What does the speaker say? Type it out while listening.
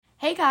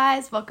Hey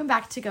guys, welcome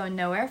back to Going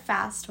Nowhere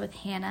Fast with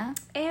Hannah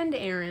and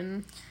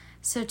Aaron.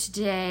 So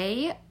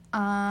today,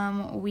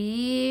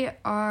 we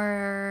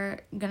are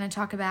going to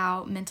talk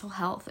about mental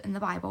health in the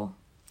Bible.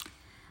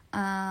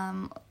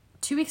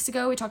 2 weeks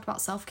ago, we talked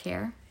about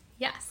self-care.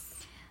 Yes.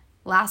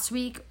 Last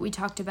week, we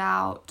talked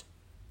about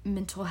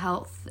mental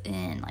health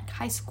in like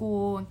high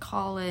school and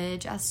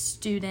college as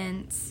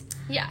students.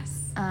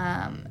 Yes.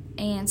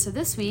 And so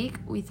this week,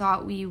 we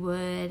thought we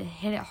would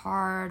hit it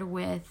hard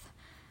with,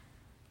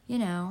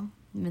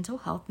 mental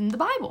health in the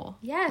Bible.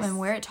 Yes. And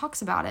where it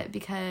talks about it,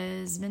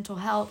 because mental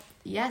health,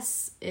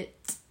 yes,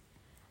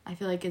 I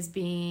feel like is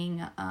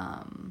being,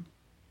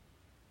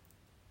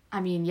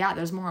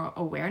 there's more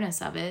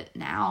awareness of it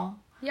now.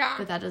 Yeah.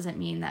 But that doesn't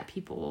mean that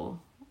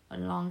people a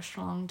long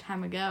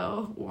time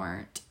ago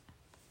weren't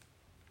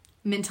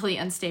mentally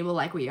unstable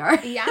like we are.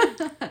 Yeah.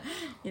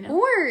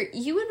 Or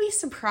you would be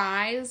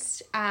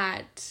surprised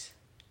at...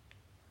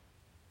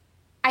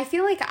 I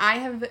feel like I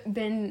have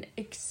been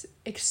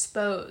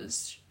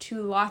exposed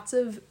to lots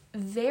of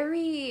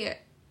very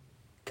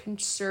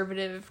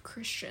conservative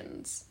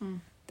Christians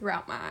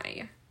throughout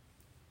my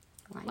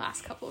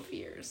last couple of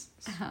years,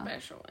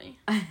 especially.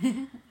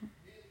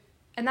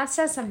 And that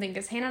says something,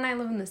 because Hannah and I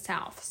live in the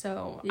South,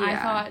 so I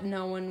thought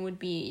no one would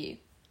be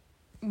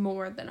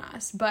more than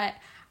us. But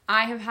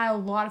I have had a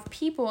lot of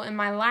people in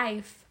my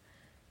life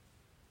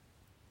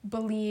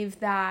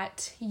believe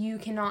that you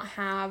cannot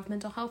have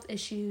mental health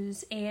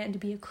issues and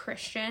be a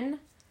Christian.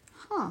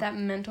 That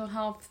mental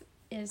health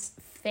is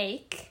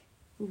fake.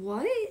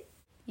 What?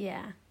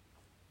 Yeah.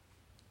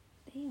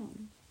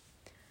 Damn.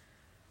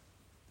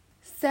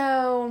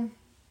 So.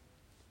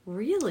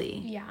 Really?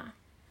 Yeah.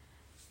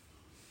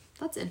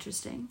 That's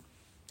interesting.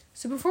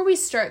 So before we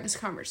start this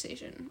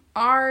conversation,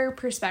 our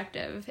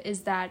perspective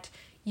is that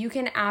you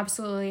can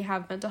absolutely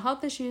have mental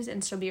health issues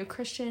and still be a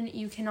Christian.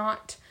 You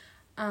cannot,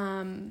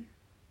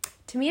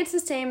 to me, it's the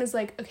same as,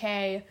 like,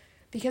 okay,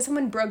 because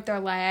someone broke their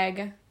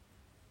leg,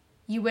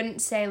 you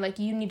wouldn't say, like,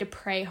 you need to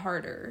pray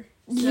harder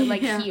so it,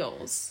 like,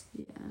 heals.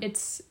 Yeah.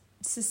 It's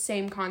the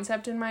same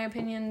concept, in my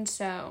opinion,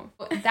 so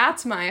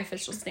that's my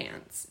official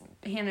stance.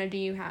 Hannah, do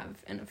you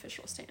have an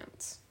official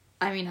stance?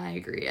 I mean, I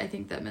agree. I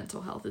think that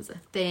mental health is a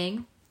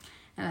thing,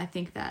 and I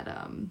think that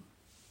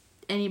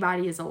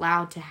anybody is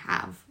allowed to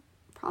have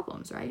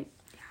problems, right?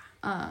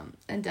 Yeah.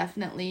 And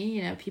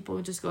definitely,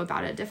 people just go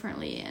about it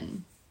differently,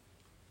 and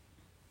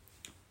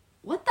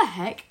what the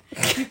heck?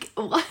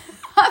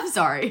 I'm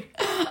sorry.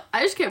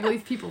 I just can't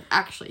believe people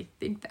actually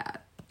think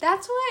that.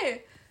 That's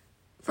what...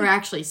 Or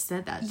actually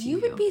said that to you.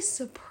 You would be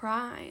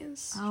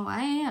surprised. Oh,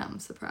 I am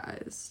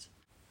surprised.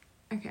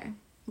 Okay.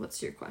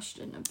 What's your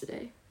question of the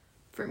day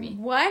for me?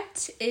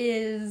 What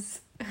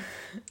is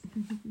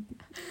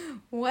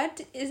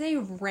a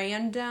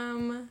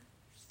random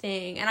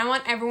thing? And I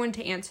want everyone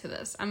to answer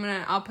this.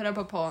 I'll put up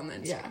a poll on the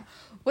Instagram. Yeah.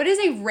 What is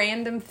a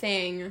random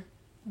thing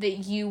that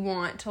you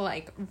want to,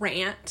 like,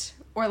 rant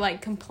or,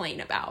 like, complain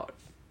about?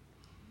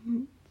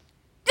 And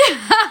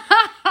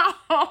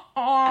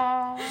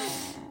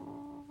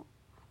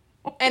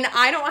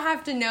I don't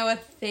have to know a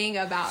thing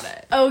about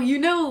it. Oh, you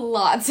know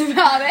lots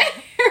about it.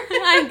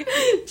 Like,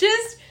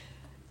 just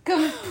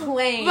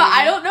complain. But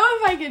I don't know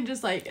if I can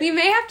just, like... We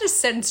may have to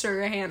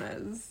censor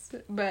Hannah's,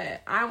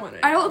 but I want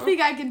to know. I don't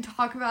think I can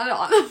talk about it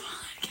on the podcast.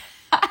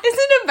 Is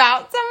it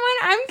about someone?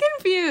 I'm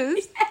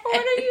confused. Yes. What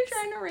are you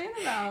trying to rant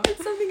about?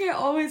 It's something I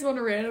always want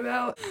to rant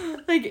about.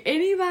 Like,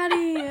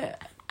 anybody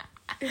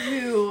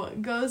who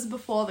goes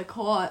before the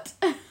court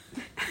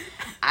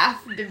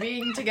after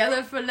being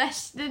together for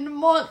less than a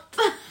month.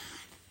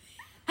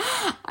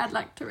 I'd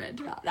like to rant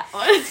about that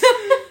one.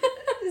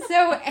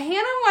 So,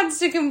 Hannah wants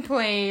to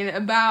complain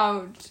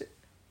about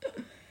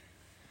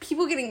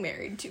people getting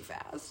married too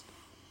fast.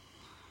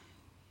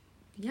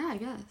 Yeah, I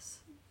guess.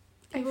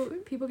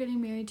 People getting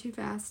married too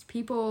fast.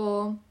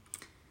 People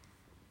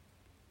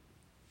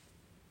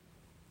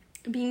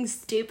being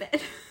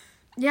stupid.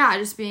 Yeah,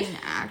 just being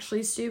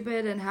actually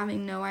stupid and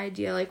having no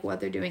idea, like, what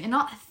they're doing. And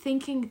not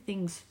thinking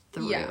things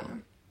through. Yeah.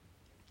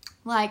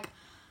 Like,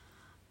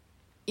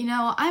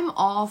 I'm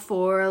all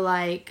for,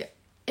 like,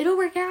 it'll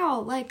work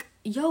out. Like,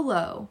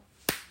 YOLO.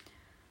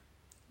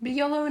 But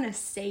YOLO in a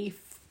safety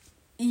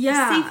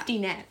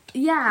net.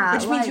 Yeah.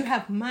 Which means you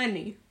have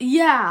money.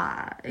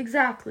 Yeah,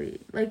 exactly.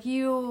 Like,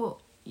 you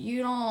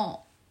don't,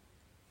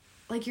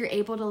 like, you're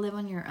able to live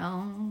on your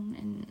own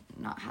and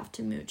not have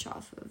to mooch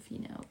off of,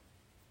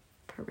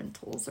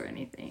 parentals or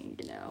anything,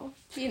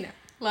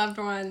 loved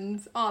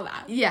ones, all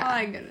that. Yeah. Oh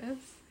my goodness.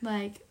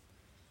 Like,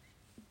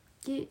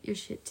 get your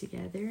shit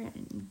together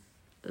and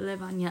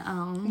live on your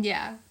own.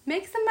 Yeah.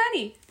 Make some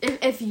money.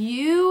 If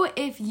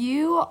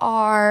you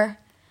are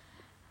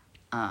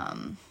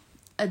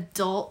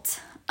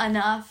adult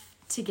enough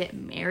to get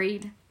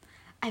married,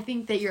 I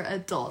think that you're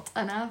adult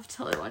enough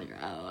to live on your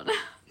own.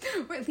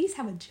 Or at least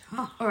have a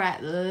job. Or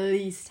at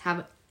least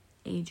have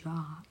a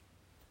job.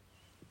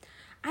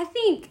 I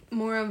think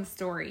more of the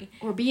story.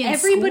 Or be in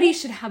Everybody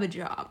school. should have a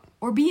job.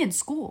 Or be in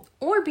school.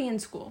 Or be in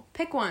school.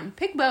 Pick one.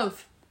 Pick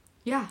both.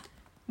 Yeah.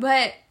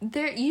 But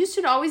you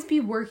should always be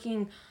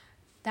working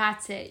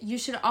That's it. You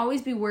should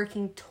always be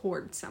working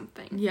towards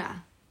something. Yeah.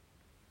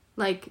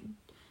 Like,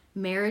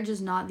 marriage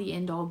is not the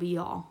end-all,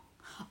 be-all.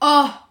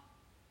 Oh!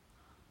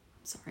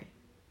 Sorry.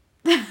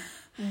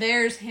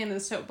 There's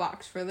Hannah's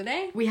soapbox for the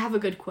day. We have a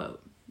good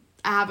quote.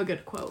 I have a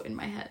good quote in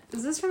my head.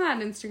 Is this from that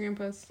Instagram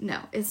post? No,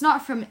 it's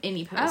not from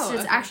any post. Oh,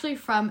 It's okay. actually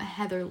from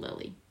Heather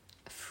Lilly.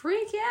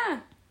 Freak yeah.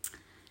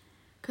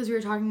 Because we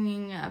were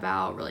talking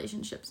about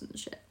relationships and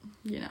shit,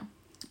 you know.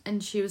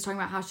 And she was talking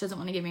about how she doesn't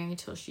want to get married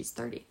until she's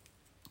 30.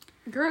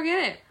 Girl,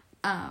 get it.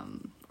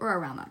 Or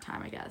around that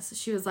time, I guess.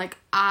 She was like,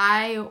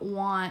 I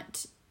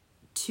want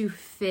to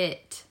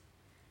fit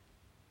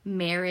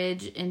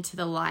marriage into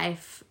the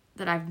life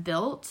that I've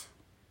built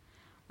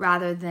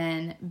rather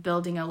than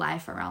building a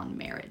life around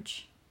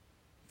marriage.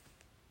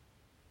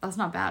 That's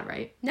not bad,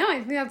 right? No, I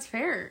think that's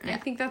fair. Yeah. I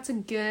think that's a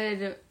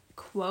good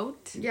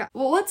quote. Yeah.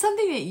 Well, what's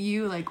something that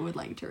you, like, would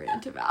like to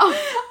rant about?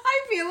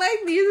 I feel like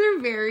these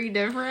are very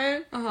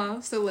different.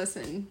 So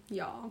listen,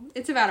 y'all.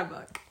 It's about a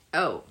book.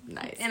 Oh,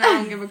 nice. And I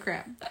don't give a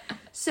crap.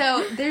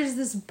 So there's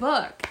this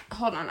book.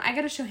 Hold on. I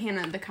gotta show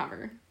Hannah the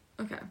cover.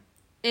 Okay.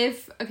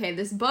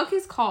 This book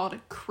is called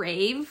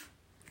Crave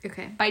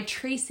Okay. by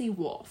Tracy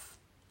Wolff.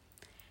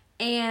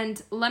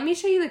 And let me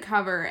show you the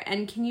cover,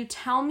 and can you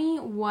tell me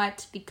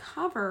what the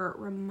cover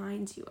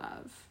reminds you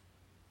of?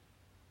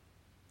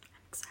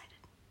 I'm excited.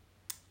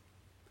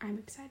 I'm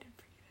excited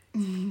for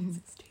you to experience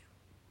this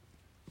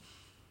too.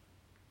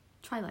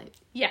 Twilight.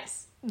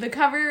 Yes. The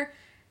cover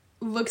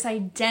looks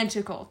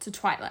identical to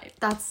Twilight.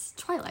 That's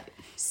Twilight.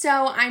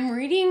 So I'm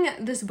reading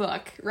this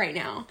book right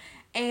now,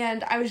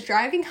 and I was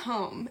driving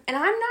home, and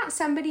I'm not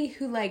somebody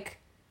who, like,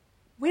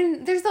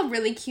 when there's a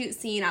really cute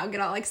scene, I'll get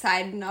all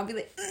excited and I'll be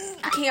like,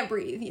 I can't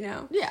breathe, you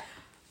know? Yeah.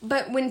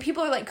 But when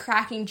people are, like,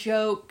 cracking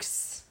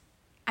jokes,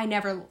 I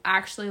never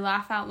actually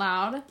laugh out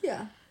loud.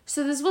 Yeah.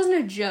 So this wasn't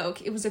a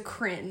joke. It was a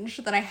cringe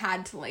that I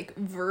had to, like,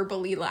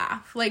 verbally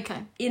laugh. Like,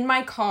 Okay. in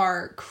my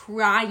car,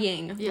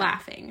 crying, Yeah.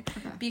 laughing.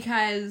 Okay.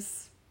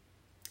 Because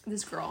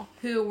this girl,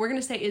 who we're going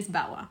to say is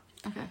Bella.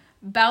 Okay.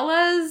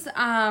 Bella's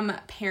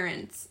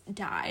parents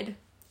died,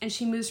 and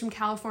she moves from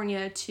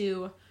California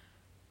to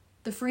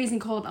the freezing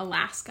cold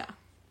Alaska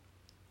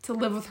to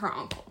live with her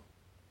uncle.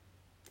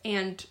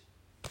 And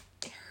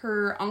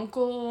her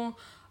uncle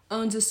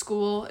owns a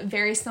school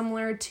very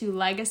similar to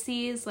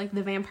Legacies, like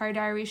the Vampire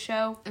Diaries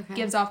show. Okay.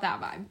 Gives off that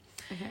vibe.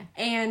 Okay.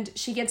 And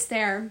she gets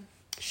there,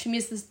 she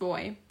meets this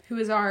boy, who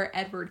is our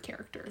Edward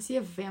character. Is he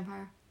a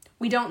vampire?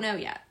 We don't know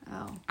yet.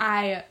 Oh.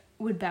 I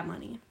would bet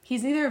money.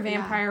 He's either a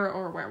vampire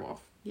or a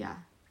werewolf. Yeah.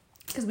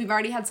 Because we've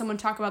already had someone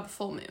talk about the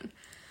full moon.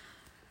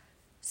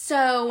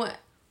 So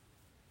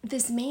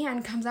this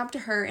man comes up to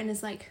her and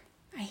is like,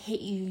 I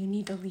hate you, you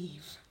need to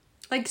leave.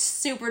 Like,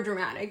 super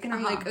dramatic. And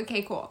I'm like,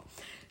 okay, cool.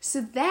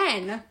 So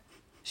then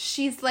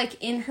she's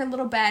like in her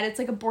little bed. It's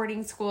like a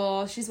boarding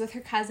school. She's with her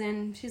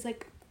cousin. She's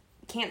like,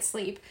 can't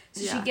sleep.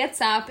 So she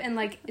gets up and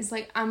like is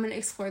like, I'm gonna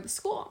explore the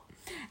school.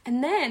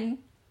 And then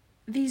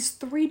these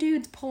 3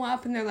 dudes pull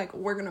up and they're like,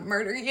 we're gonna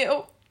murder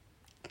you.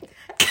 And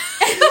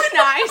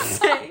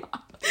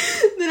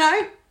then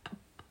I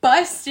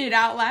busted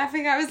out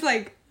laughing. I was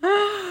like,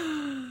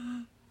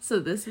 So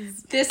this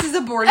is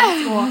a boarding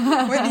school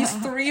where these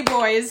 3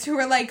 boys who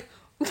are like,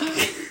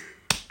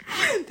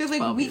 they're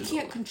like, we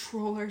can't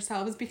control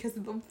ourselves because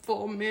of the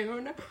full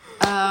moon.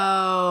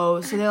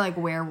 Oh, so they're like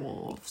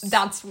werewolves.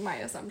 That's my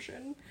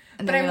assumption.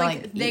 And But they're I'm gonna,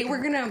 like, like, they eat were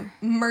her. gonna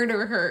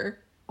murder her.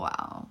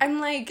 Wow. I'm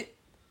like,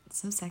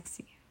 So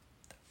sexy.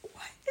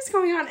 what is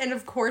going on? And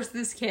of course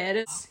this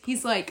kid,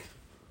 he's like,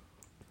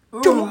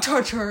 don't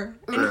touch her.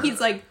 And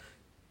he's like,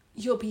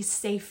 you'll be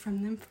safe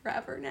from them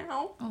forever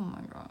now. Oh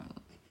my god.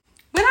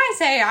 When I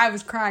say I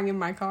was crying in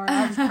my car,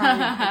 I was crying in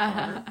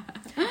my car.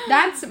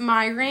 That's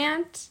my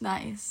rant.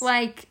 Nice.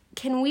 Like,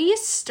 can we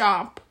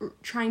stop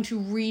trying to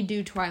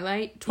redo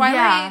Twilight? Twilight,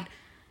 Yeah.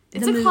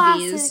 It's the a movies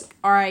classic.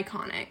 are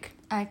iconic.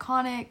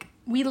 Iconic.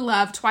 We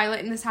love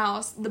Twilight in this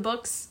house. The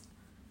books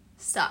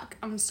suck.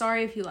 I'm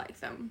sorry if you like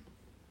them.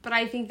 But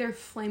I think they're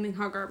flaming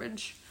hot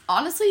garbage.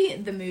 Honestly,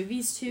 the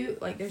movies too,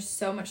 like there's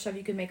so much stuff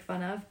you can make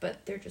fun of,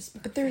 but they're just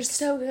perfect. But they're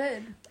so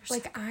good.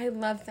 Like, I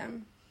love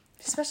them.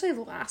 Especially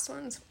the last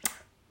ones.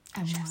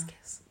 Chef's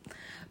kiss.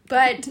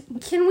 But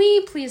can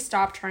we please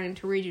stop trying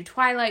to redo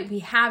Twilight? We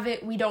have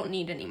it. We don't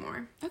need any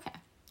more. Okay.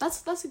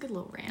 That's a good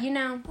little rant. You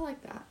know, I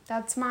like that.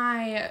 that's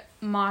my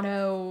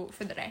motto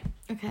for the day.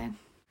 Okay.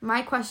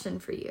 My question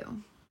for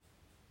you.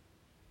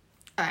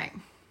 Alright.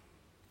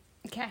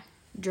 Okay.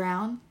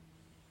 Drown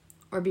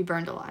or be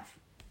burned alive?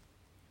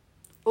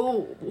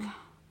 Oh.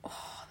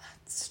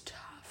 That's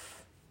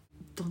tough.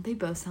 Don't they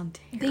both sound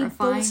They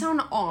terrifying? both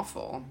sound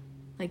awful.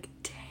 like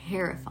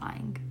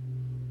terrifying.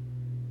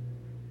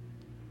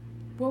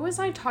 What was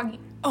I talking?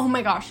 Oh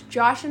my gosh.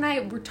 Josh and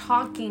I were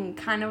talking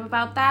kind of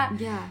about that.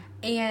 Yeah.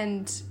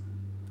 And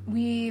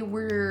we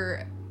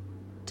were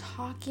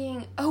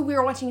talking. Oh, we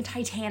were watching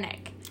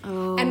Titanic.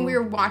 Oh. And we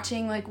were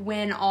watching, like,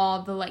 when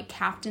all the, like,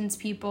 captain's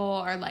people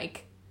are,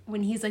 like,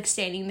 when he's, like,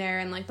 standing there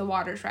and, like, the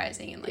water's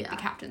rising and, like, the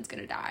captain's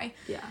gonna die.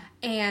 Yeah.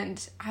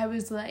 And I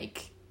was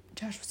like,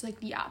 Josh was like,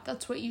 yeah,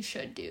 that's what you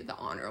should do, the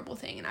honorable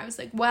thing. And I was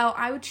like, well,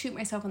 I would shoot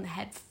myself in the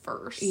head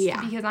first.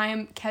 Yeah. Because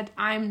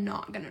I'm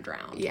not going to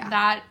drown. Yeah.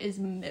 That is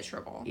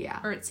miserable.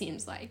 Yeah. Or it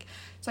seems like.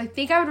 So I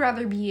think I would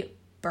rather be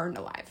burned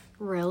alive.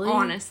 Really?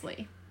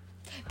 Honestly.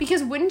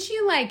 Because wouldn't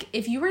you, like,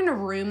 if you were in a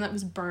room that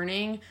was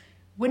burning,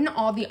 wouldn't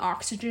all the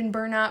oxygen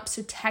burn up?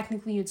 So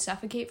technically you'd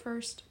suffocate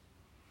first?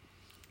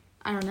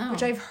 I don't know.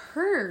 Which I've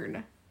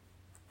heard.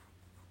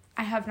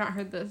 I have not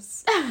heard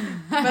this.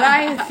 But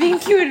I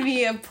think it would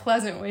be a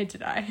pleasant way to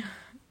die.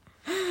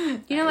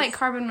 You know, like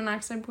carbon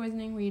monoxide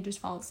poisoning, where you just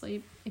fall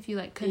asleep if you,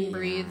 like, couldn't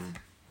breathe.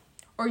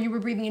 Or you were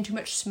breathing in too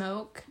much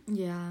smoke.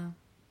 Yeah.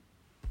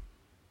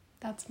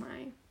 That's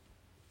mine.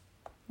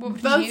 What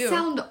would Both you?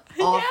 sound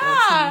awful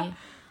to me.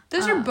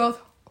 Those are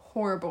both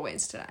horrible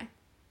ways to die.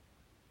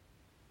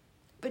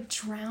 But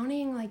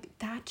drowning, like,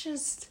 that's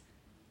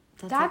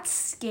like,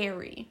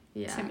 scary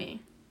to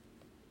me.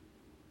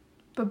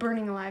 But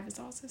burning alive is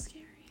also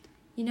scary.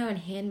 You know, in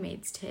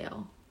Handmaid's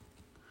Tale,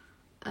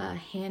 a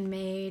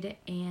handmaid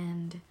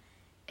and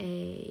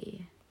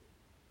a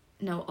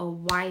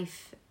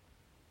wife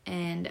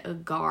and a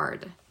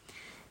guard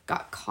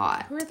got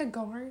caught. Who are the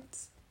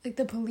guards? Like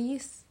the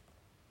police?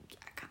 Yeah,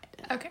 kind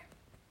of. Okay.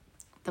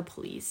 The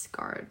police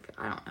guard,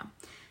 I don't know.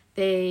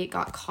 They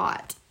got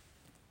caught,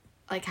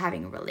 like,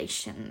 having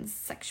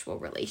sexual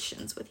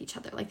relations with each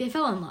other. Like, they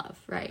fell in love,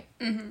 right?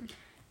 Mm-hmm.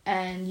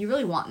 And you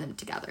really want them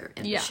together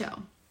in the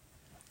show.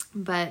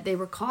 But they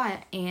were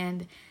caught,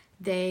 and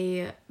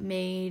they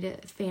made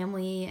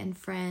family and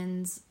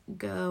friends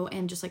go,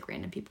 and just, like,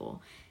 random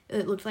people.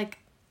 It looked like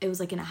it was,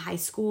 like, in a high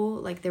school.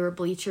 Like, there were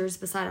bleachers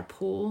beside a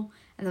pool,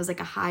 and there was,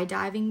 like,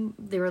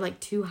 there were,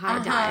 like, 2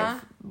 high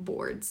dive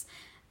boards.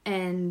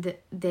 And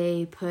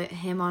they put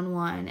him on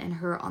one and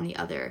her on the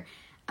other,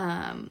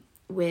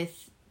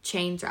 with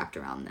chains wrapped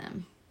around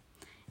them.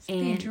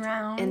 And they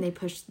drowned? And they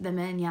pushed them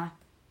in, yeah.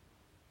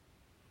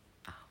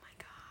 Oh my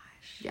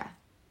gosh. Yeah.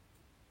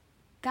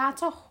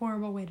 That's a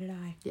horrible way to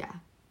die. Yeah.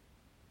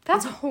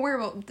 That's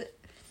horrible.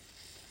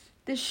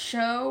 This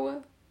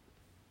show...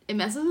 It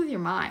messes with your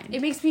mind.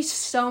 It makes me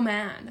so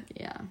mad.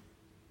 Yeah.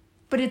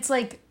 But it's,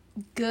 like,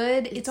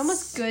 good. It's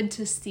almost good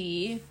to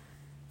see.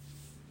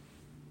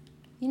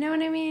 You know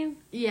what I mean?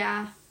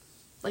 Yeah.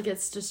 Like,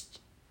 it's just...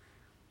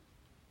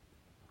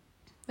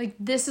 Like,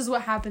 this is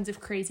what happens if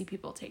crazy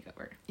people take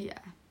over. Yeah.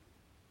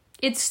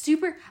 It's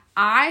super...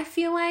 I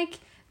feel like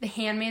The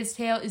Handmaid's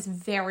Tale is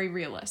very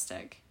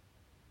realistic.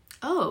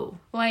 Oh.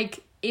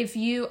 Like, if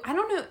you... I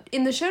don't know.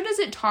 In the show, does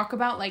it talk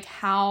about, like,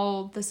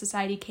 how the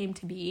society came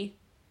to be?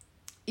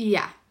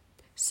 Yeah.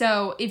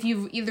 So, if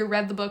you've either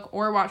read the book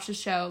or watched the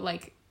show,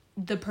 like,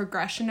 the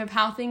progression of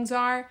how things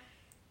are,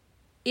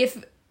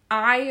 if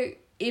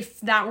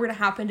that were to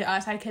happen to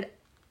us, I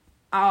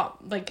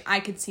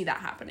could see that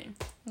happening.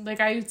 Like,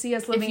 I would see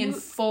us living in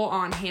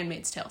full-on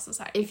Handmaid's Tale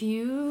society. If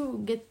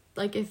you get,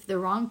 like, if the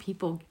wrong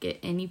people get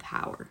any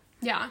power.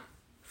 Yeah.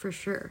 For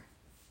sure.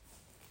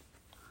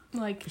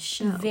 Like,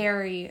 show.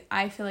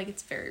 I feel like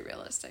it's very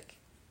realistic.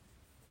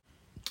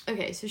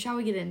 Okay, so shall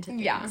we get into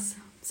things? Yeah.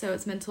 So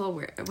it's mental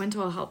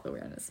health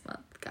awareness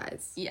month,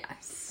 guys.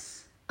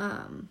 Yes.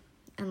 And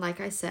like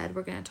I said,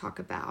 we're going to talk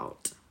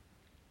about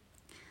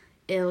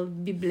El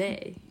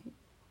Bible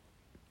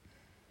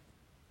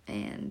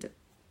and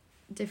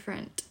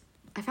different...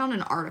 I found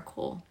an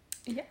article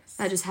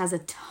that just has a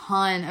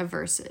ton of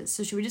verses.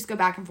 So should we just go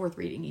back and forth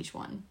reading each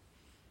one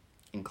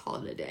and call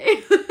it a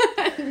day?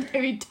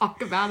 Maybe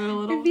talk about it a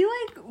little. I feel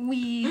like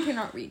we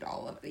cannot read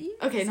all of these.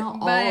 Okay,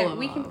 not all of them. But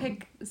we can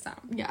pick some.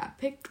 Yeah,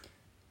 pick.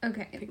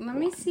 Okay, let one.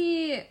 me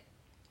see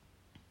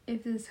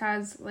if this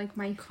has, like,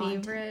 my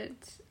Content.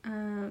 favorite.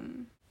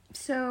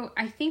 So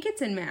I think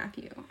it's in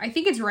Matthew. I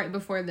think it's right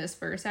before this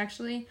verse,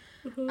 actually.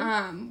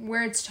 Mm-hmm.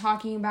 Where it's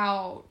talking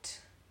about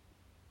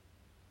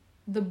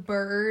the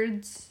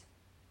birds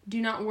do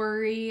not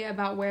worry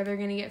about where they're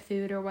going to get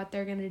food or what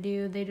they're going to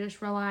do. They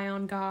just rely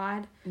on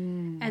God.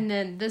 And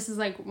then this is,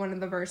 like, one of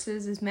the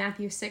verses is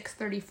Matthew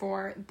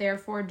 6:34.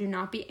 Therefore, do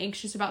not be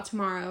anxious about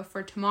tomorrow,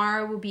 for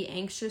tomorrow will be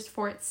anxious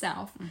for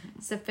itself. Mm-hmm.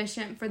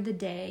 Sufficient for the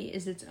day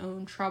is its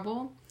own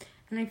trouble.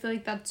 And I feel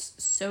like that's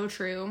so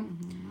true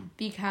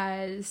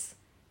because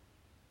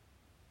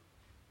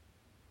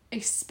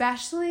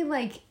especially,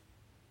 like,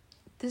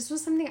 this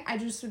was something I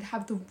just would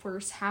have the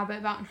worst habit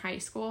about in high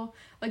school.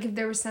 Like, if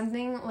there was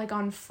something, like,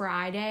 on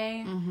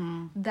Friday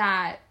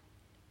that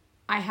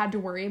I had to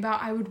worry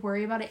about, I would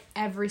worry about it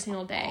every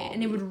single day,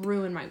 and it would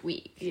ruin my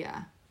week.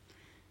 Yeah.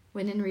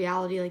 When in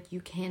reality, like,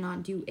 you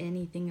cannot do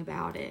anything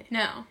about it.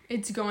 No.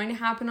 It's going to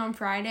happen on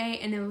Friday,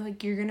 and it,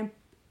 like, you're going to...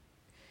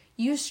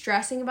 You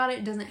stressing about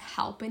it doesn't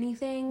help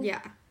anything.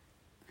 Yeah.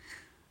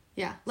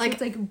 Yeah. Like,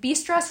 so it's like, be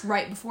stressed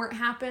right before it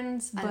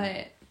happens,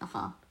 but...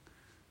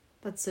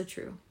 That's so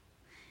true.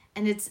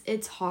 And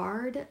it's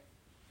hard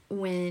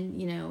when,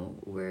 you know,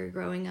 we're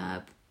growing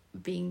up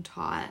being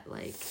taught,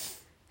 like,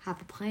 have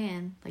a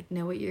plan. Like,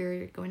 know what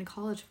you're going to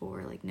college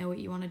for. Like, know what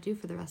you want to do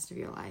for the rest of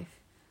your life.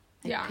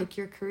 Like, pick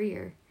your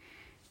career.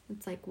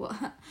 It's like,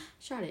 well,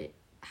 Charlotte,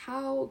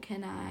 how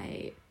can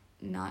I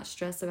not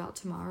stress about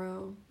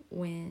tomorrow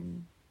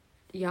when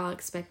y'all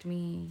expect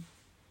me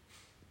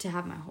to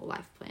have my whole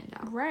life planned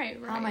out. Right.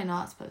 How am I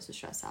not supposed to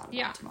stress out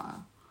about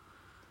tomorrow?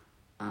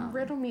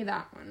 Riddle me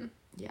that one.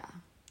 Yeah.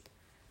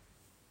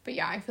 But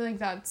yeah, I feel like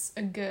that's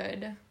a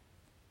good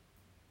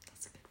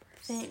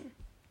verse. Thing.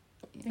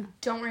 Yeah.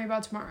 Like, don't worry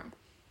about tomorrow.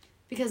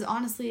 Because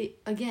honestly,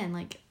 again,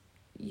 like,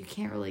 you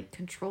can't really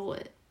control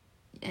it.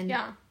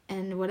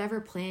 And whatever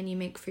plan you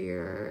make for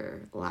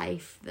your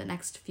life the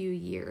next few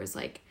years,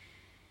 like,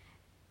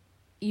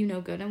 you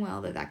know good and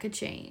well that could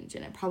change,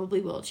 and it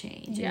probably will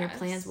change, and your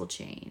plans will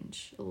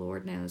change.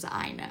 Lord knows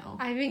I know.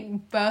 I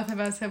think both of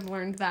us have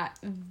learned that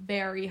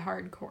very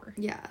hardcore.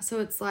 Yeah, so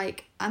it's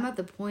like, I'm at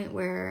the point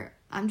where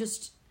I'm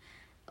just,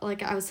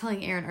 like I was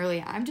telling Aaron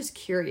earlier, I'm just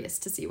curious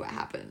to see what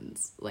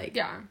happens. Like,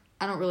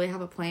 I don't really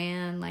have a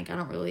plan. Like, I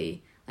don't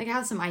really, like, I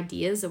have some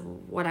ideas of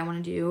what I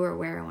want to do or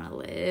where I want to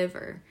live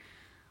or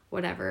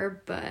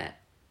whatever, but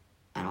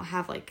I don't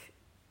have, like,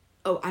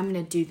 oh, I'm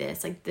going to do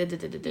this, like,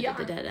 because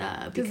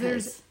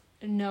there's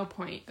no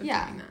point of doing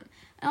that.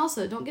 And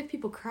also, don't give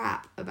people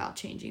crap about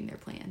changing their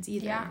plans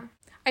either. Yeah.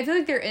 I feel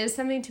like there is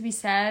something to be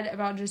said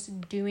about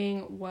just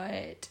doing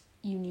what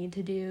you need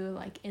to do,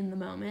 like, in the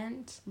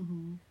moment.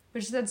 Mm-hmm.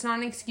 Which, that's not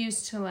an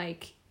excuse to,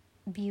 like,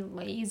 be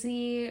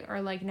lazy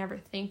or, like, never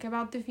think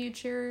about the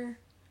future.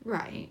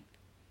 Right.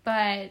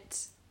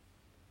 But,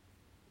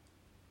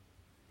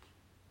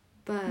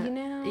 you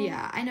know.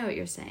 Yeah, I know what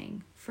you're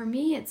saying. For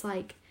me, it's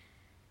like,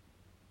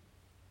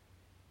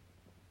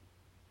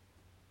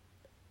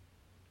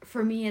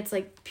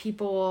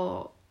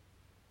 people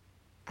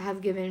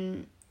have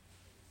given,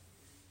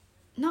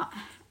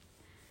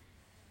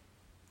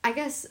 I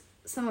guess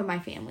some of my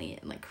family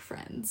and, like,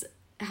 friends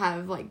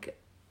have, like,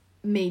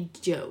 made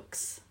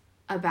jokes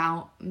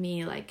about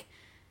me, like,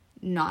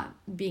 not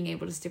being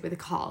able to stick with a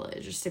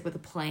college or stick with a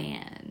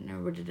plan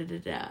or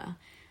da-da-da-da.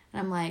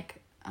 And I'm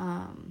like,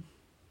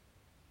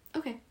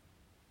 okay,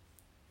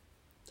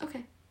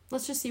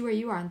 let's just see where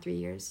you are in 3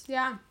 years.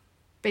 Yeah.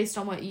 Based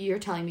on what you're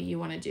telling me you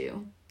want to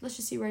do. Let's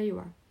just see where you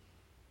are.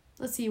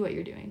 Let's see what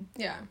you're doing.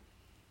 Yeah.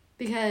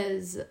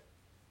 Because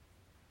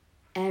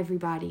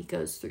everybody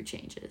goes through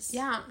changes.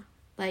 Yeah.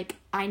 Like,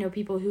 I know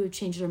people who have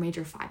changed their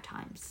major 5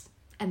 times,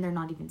 and they're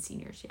not even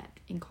seniors yet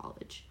in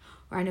college.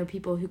 Or I know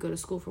people who go to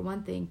school for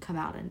one thing, come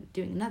out and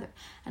doing another.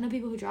 I know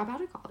people who drop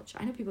out of college.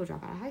 I know people who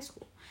drop out of high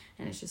school.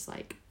 And it's just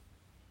like,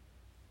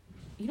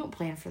 you don't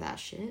plan for that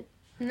shit.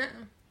 No.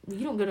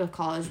 You don't go to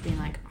college being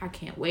like, I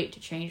can't wait to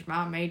change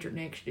my major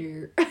next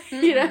year.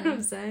 You know what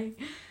I'm saying?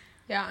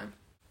 Yeah.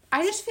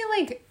 I just feel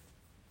like,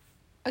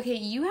 okay,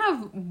 you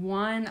have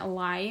one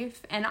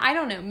life, and I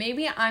don't know,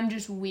 maybe I'm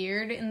just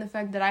weird in the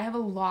fact that I have a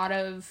lot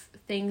of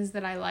things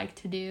that I like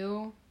to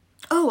do.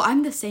 Oh,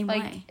 I'm the same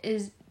way.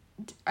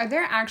 Are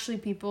there actually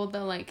people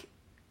that, like,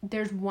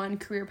 there's one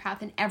career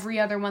path and every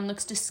other one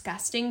looks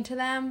disgusting to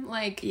them?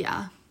 Like,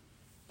 yeah.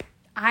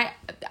 I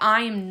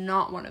am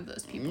not one of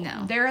those people.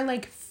 No. There are,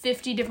 like,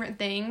 50 different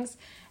things,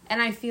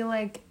 and I feel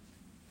like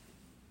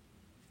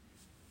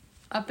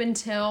up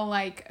until,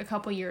 like, a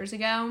couple years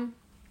ago,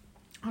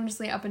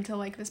 honestly, up until,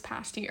 like, this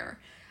past year,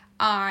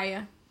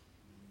 I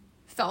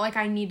felt like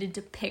I needed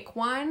to pick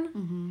one.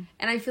 Mm-hmm.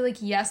 And I feel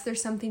like, yes,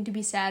 there's something to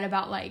be said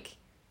about, like,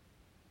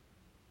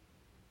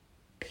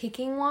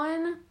 picking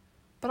one,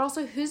 but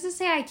also, who's to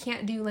say I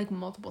can't do, like,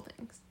 multiple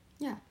things?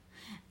 Yeah.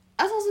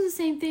 That's also the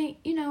same thing,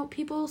 you know,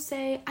 people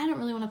say, I don't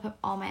really want to put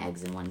all my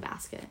eggs in one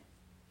basket.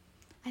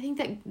 I think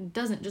that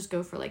doesn't just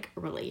go for, like,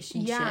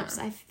 relationships.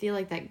 Yeah. I feel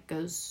like that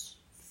goes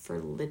for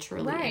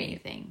literally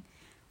anything.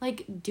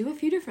 Like, do a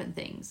few different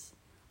things.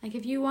 Like,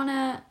 if you want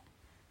to,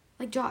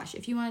 like Josh,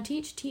 if you want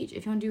to teach.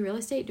 If you want to do real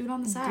estate, do it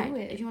on the side.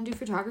 If you want to do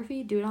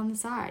photography, do it on the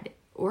side.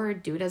 Or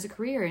do it as a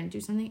career and do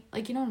something,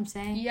 like, you know what I'm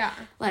saying? Yeah.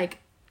 Like,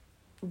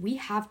 we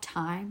have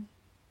time.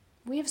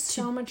 We have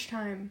so much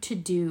time to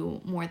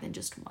do more than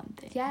just one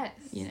thing. Yes.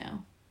 You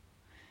know?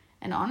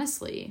 And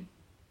honestly,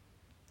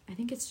 I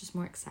think it's just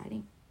more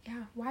exciting.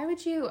 Yeah. Why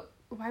would you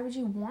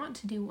want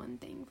to do one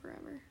thing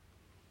forever?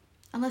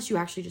 Unless you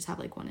actually just have,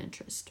 like, one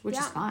interest, which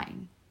is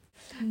fine.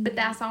 But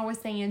that's all we're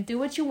saying. Do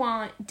what you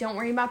want. Don't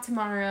worry about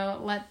tomorrow.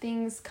 Let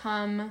things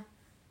come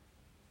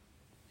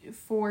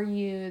for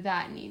you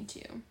that need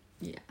to.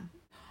 Yeah.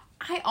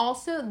 I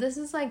also, this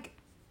is, like,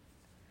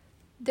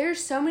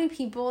 there's so many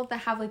people that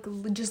have, like,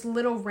 just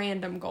little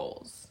random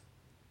goals.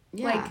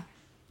 Yeah. Like,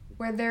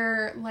 where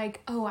they're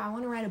like, oh, I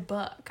want to write a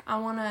book. I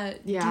want to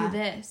do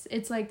this.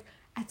 It's like,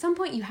 at some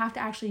point, you have to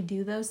actually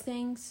do those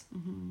things.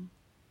 Mm-hmm.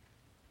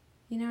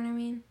 You know what I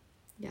mean?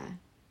 Yeah.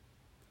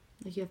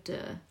 Like, you have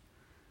to...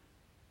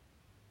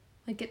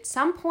 Like, at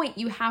some point,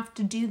 you have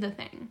to do the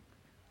thing.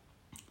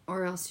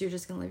 Or else you're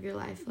just going to live your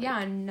life. Like, yeah,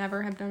 I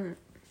never have done it.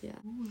 Yeah.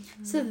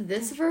 So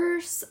this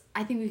verse,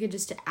 I think we could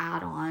just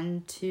add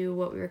on to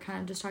what we were kind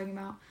of just talking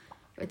about.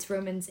 It's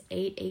Romans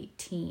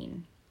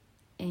 8:18.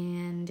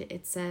 And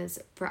it says,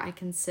 "For I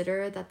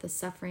consider that the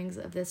sufferings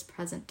of this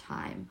present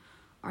time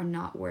are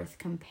not worth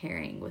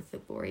comparing with the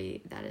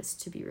glory that is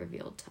to be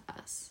revealed to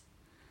us."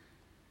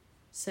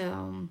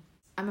 So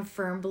I'm a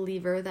firm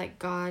believer that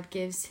God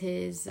gives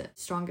his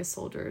strongest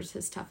soldiers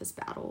his toughest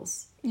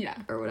battles. Yeah.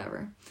 Or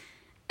whatever.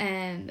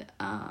 And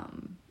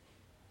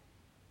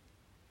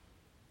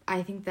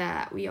I think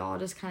that we all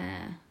just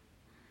kind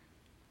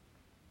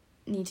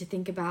of need to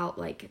think about,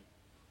 like,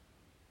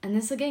 and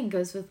this again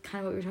goes with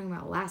kind of what we were talking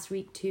about last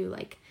week too,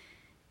 like,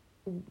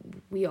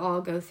 we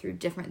all go through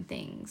different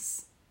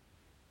things,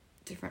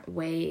 different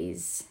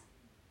ways,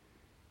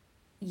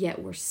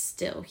 yet we're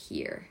still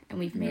here and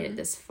we've made it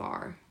this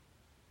far.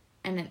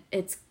 And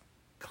it's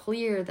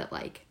clear that,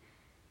 like,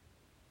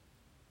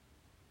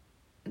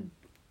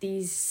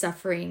 these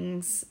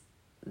sufferings,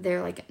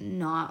 they're, like,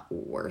 not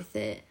worth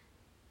it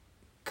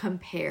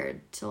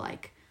compared to,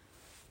 like,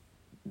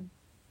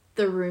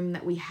 the room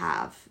that we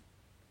have,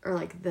 or,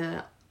 like,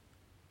 the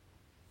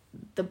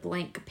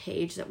blank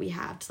page that we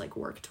have to, like,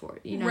 work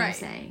toward, you know what I'm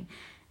saying?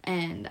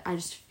 And I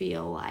just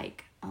feel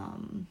like,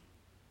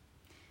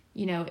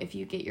 you know, if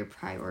you get your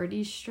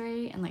priorities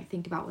straight and, like,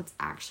 think about what's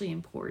actually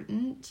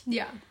important,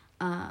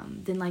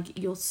 then, like,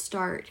 you'll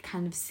start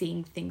kind of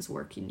seeing things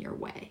working your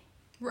way.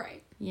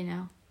 Right. You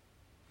know?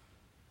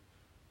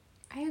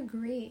 I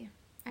agree.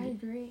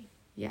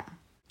 Yeah.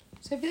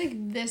 So I feel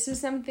like this is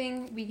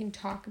something we can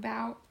talk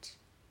about.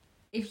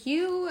 If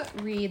you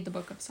read the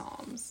book of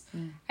Psalms,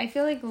 I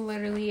feel like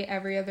literally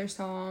every other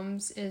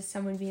Psalms is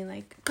someone being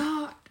like,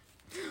 God,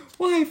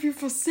 why have you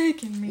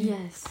forsaken me?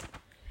 Yes.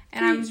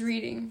 And I was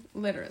reading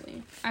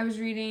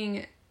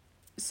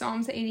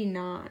Psalms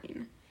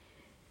 89,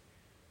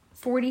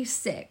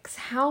 46.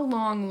 How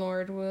long,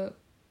 Lord, will...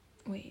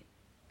 Wait.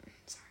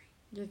 Sorry.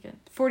 You're good.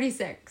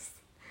 46.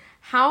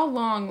 How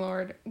long,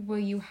 Lord, will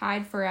you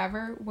hide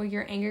forever? Will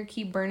your anger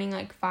keep burning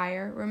like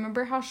fire?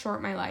 Remember how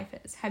short my life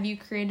is. Have you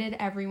created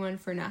everyone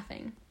for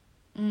nothing?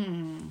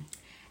 And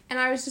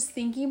I was just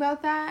thinking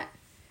about that.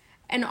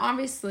 And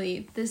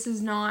obviously, this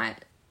is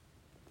not...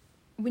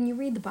 When you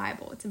read the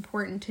Bible, it's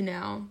important to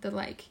know that,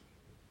 like...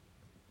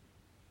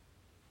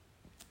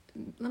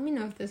 Let me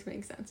know if this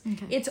makes sense.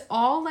 Okay. It's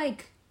all,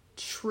 like,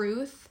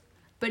 truth,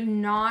 but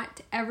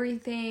not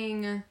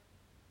everything...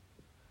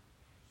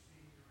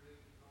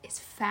 is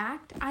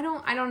fact. I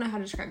don't know how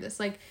to describe this.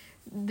 Like,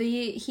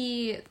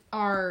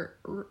 our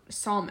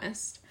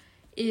psalmist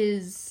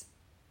is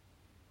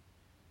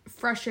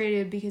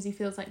frustrated because he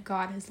feels like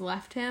God has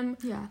left him.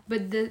 Yeah.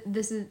 But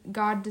this is,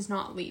 God does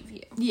not leave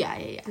you.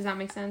 Yeah. Does that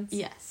make sense?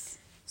 Yes.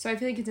 So I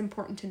feel like it's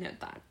important to note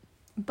that.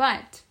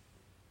 But...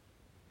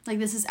 like,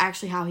 this is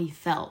actually how he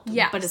felt.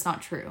 Yes. But it's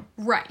not true.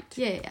 Right.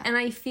 Yeah. And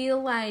I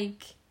feel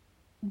like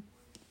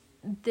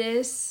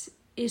this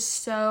is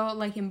so,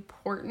 like,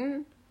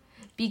 important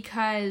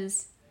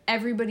because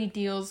everybody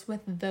deals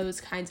with those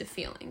kinds of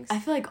feelings. I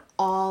feel like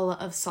all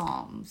of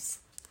Psalms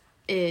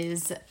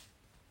is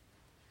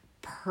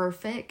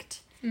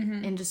perfect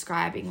in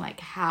describing, like,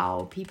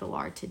 how people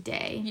are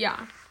today.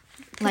 Yeah.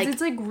 Like,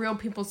 it's, like, real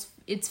people's...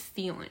 It's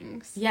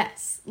feelings.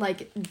 Yes.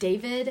 Like,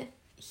 David,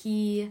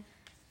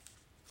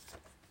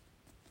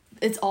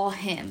 it's all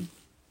him,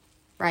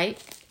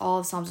 right? All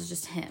of Psalms is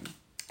just him.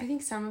 I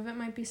think some of it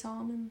might be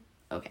Solomon.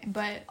 Okay.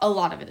 But... a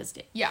lot of it is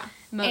David. Yeah.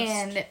 Most.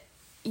 And,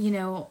 you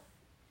know,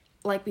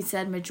 like we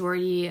said,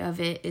 majority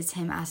of it is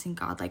him asking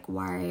God, like,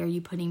 why are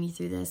you putting me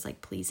through this?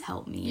 Like, please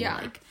help me. Yeah.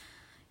 Like,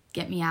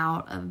 get me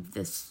out of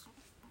this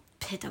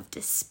pit of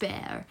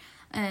despair.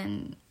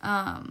 And,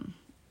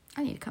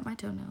 I need to cut my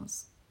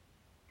toenails.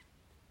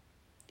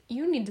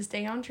 You need to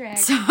stay on track.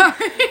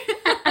 Sorry.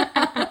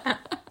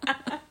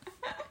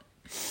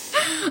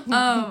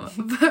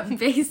 But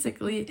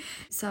basically,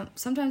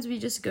 sometimes we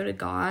just go to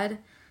God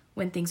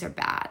when things are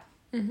bad.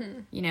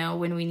 You know,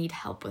 when we need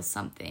help with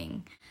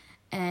something.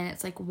 And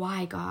it's like,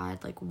 why,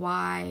 God? Like,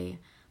 why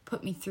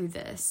put me through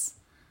this?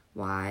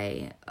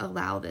 Why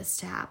allow this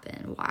to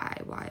happen?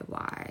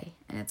 Why?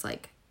 And it's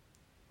like,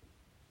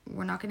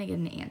 we're not going to get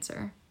an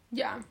answer.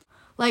 Yeah.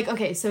 Like,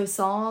 okay, so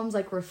Psalms,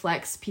 like,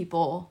 reflects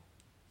people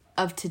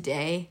of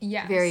today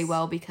very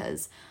well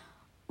because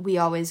we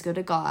always go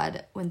to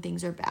God when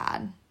things are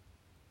bad.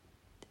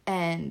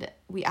 And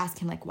we ask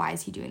him, like, why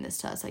is he doing this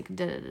to us? Like,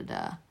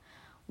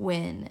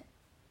 when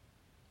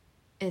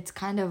it's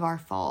kind of our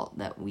fault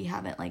that we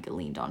haven't, like,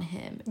 leaned on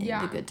him in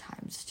the good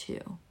times,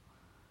 too.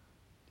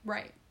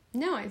 Right.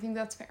 No, I think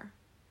that's fair.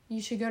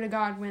 You should go to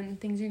God when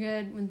things are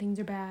good, when things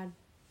are bad.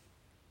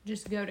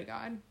 Just go to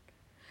God.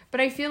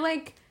 But I feel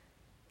like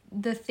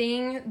the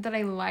thing that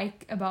I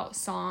like about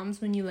Psalms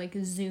when you, like,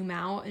 zoom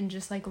out and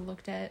just, like,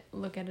 look at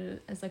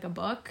it as, like, a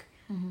book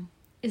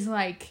is,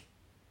 like,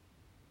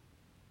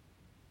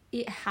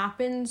 it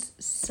happens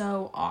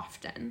so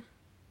often.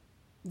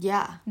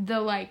 Yeah. The,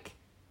 like,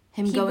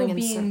 him people going in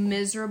being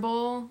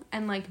miserable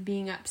and, like,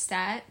 being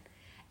upset.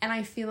 And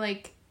I feel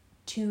like,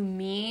 to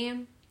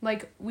me,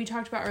 like, we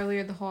talked about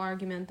earlier the whole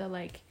argument that,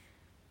 like,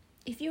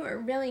 if you were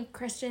really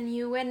Christian,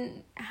 you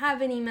wouldn't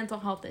have any mental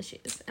health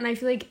issues. And I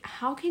feel like,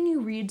 how can you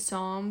read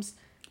Psalms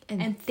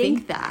and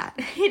think that?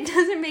 It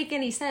doesn't make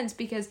any sense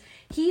because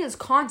he is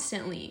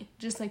constantly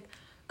just like,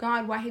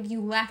 God, why have you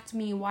left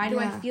me? Why do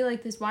I feel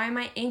like this? Why am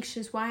I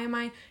anxious? Why am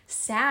I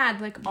sad?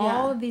 Like,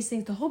 all of these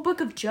things. The whole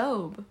book of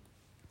Job.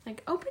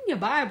 Like, open your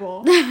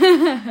Bible.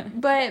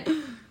 But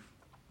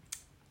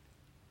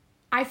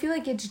I feel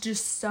like it's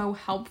just so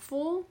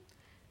helpful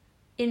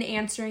in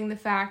answering the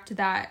fact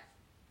that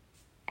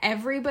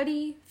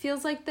everybody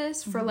feels like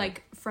this for,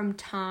 like, from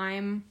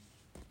time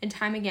and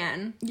time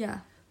again. Yeah.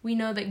 We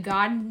know that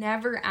God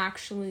never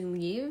actually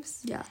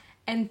leaves. Yeah.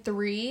 And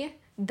 3,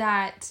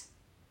 that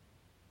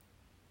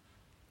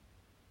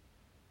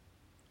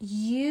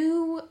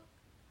you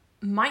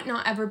might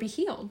not ever be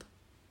healed.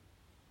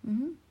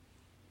 Mm-hmm.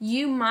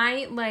 You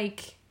might,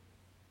 like,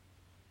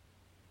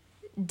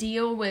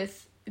 deal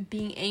with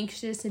being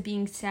anxious and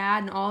being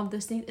sad and all of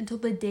those things until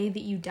the day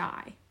that you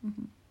die.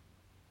 Mm-hmm.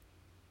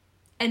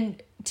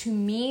 And to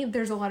me,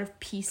 there's a lot of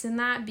peace in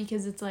that,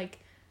 because it's like,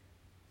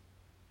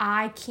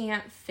 I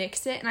can't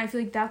fix it. And I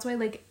feel like that's why,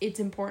 like, it's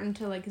important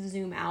to, like,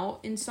 zoom out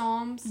in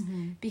Psalms,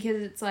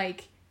 because it's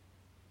like,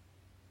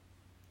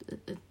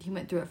 he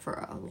went through it for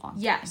a long time.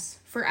 Yes,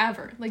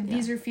 forever. Like,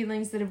 these are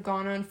feelings that have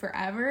gone on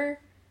forever.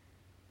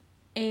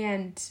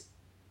 And,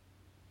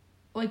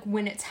 like,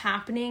 when it's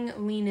happening,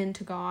 lean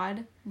into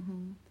God.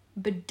 Mm-hmm.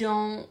 But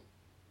don't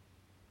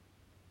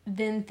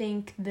then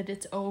think that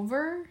it's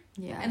over.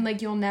 Yeah. And,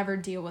 like, you'll never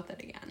deal with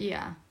it again.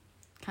 Yeah.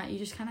 You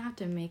just kind of have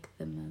to make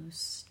the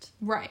most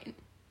Right.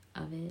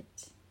 of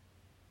it.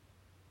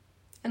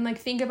 And, like,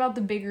 think about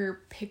the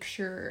bigger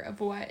picture of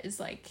what is,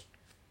 like,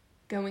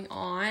 going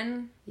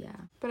on. Yeah.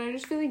 But I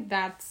just feel like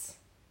that's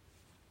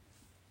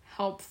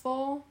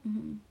helpful.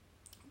 Mm-hmm.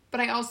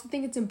 But I also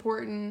think it's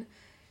important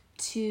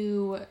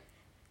to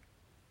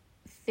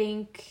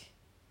think.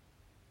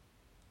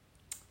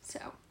 So,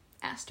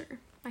 Esther,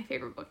 my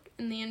favorite book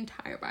in the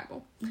entire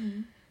Bible,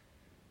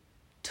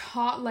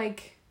 taught,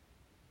 like,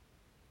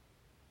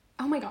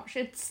 oh my gosh,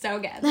 it's so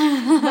good.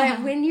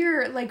 But when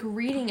you're, like,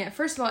 reading it,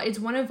 first of all, it's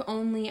one of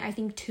only, I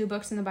think, 2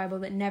 books in the Bible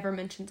that never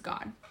mentions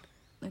God,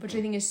 which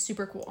I think is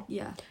super cool.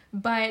 Yeah.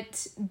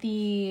 But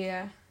the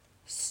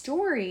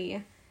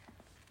story,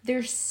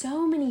 there's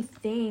so many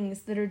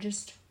things that are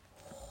just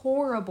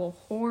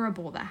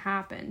horrible that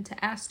happened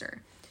to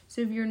Esther.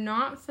 So if you're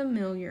not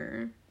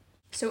familiar,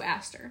 so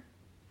Esther,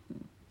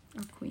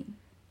 Our queen,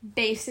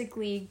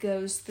 basically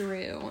goes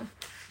through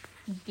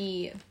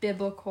the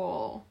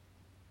biblical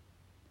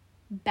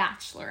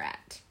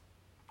bachelorette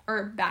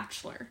or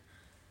bachelor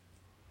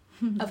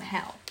of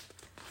hell.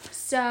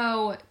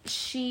 So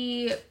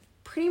she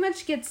pretty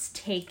much gets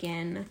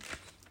taken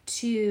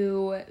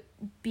to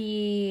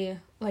be,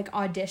 like,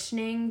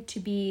 auditioning to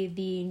be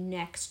the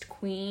next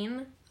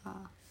queen.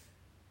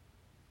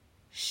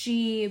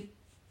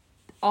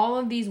 All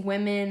of these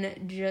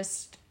women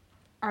just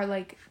are,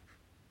 like,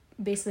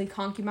 basically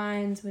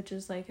concubines, which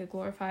is, like, a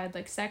glorified,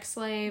 like, sex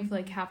slave,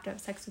 like, have to have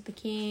sex with the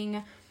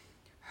king.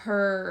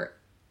 Her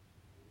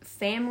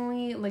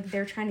family, like,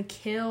 they're trying to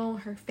kill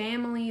her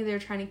family, they're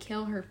trying to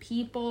kill her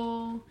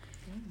people.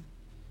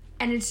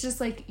 And it's just,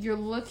 like, you're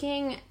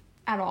looking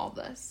at all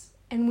this,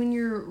 and when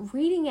you're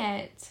reading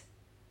it,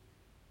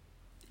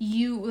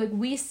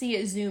 we see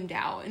it zoomed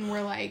out, and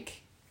we're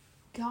like,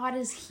 God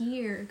is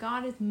here,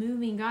 God is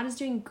moving, God is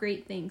doing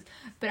great things.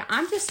 But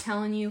I'm just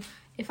telling you,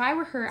 if I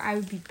were her, I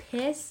would be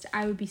pissed,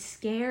 I would be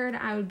scared,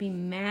 I would be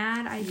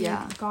mad, I'd be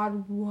like,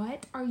 God,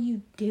 what are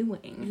you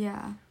doing?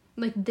 Yeah.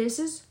 Like, this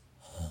is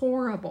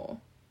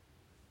horrible.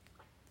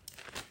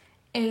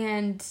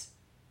 And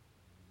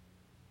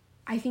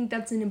I think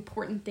that's an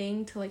important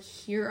thing to, like,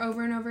 hear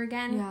over and over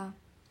again. Yeah.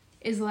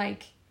 Is,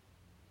 like,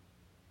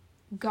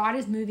 God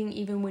is moving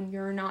even when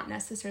you're not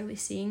necessarily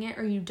seeing it,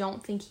 or you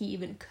don't think he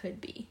even could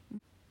be.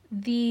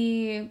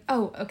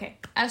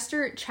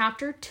 Esther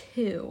chapter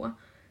 2,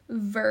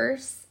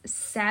 verse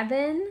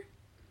 7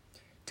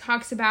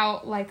 talks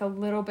about, like, a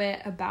little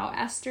bit about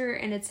Esther,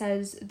 and it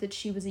says that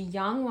she was a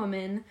young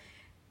woman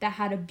that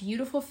had a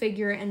beautiful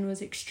figure and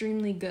was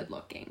extremely good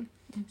looking.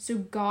 So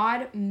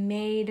God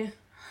made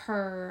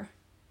her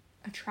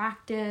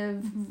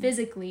attractive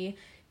physically,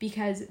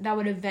 because that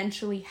would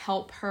eventually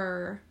help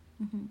her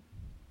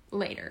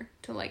later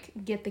to, like,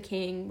 get the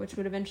king, which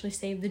would eventually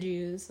save the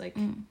Jews, like,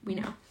 we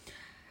know.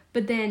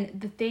 But then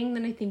the thing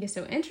that I think is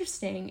so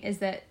interesting is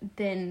that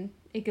then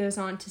it goes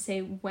on to say,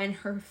 when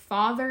her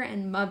father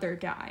and mother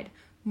died,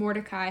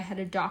 Mordecai had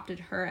adopted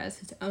her as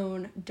his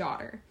own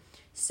daughter.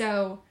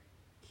 So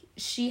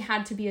she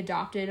had to be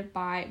adopted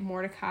by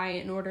Mordecai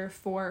in order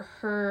for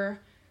her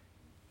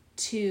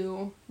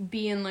to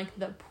be in, like,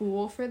 the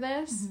pool for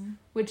this,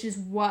 which is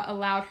what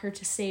allowed her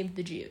to save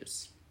the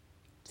Jews.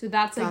 So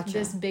that's, like,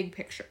 this big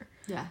picture.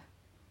 Yeah.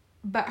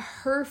 But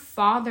her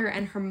father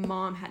and her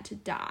mom had to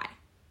die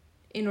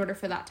in order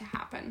for that to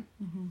happen.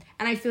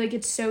 And I feel like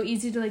it's so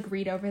easy to, like,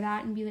 read over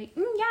that and be like,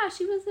 yeah,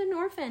 she was an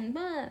orphan.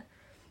 But,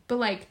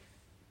 like,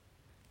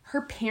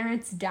 her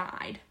parents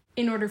died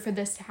in order for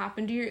this to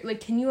happen to you. Like,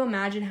 can you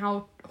imagine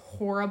how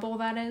horrible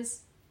that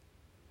is?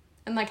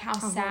 And, like, how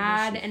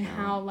sad and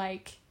how,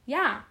 like,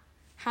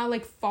 how,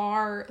 like,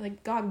 far,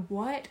 like, God,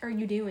 what are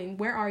you doing?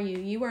 Where are you?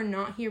 You are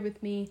not here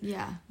with me.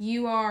 Yeah.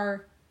 You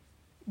are,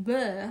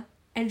 bleh.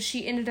 And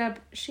she had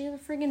a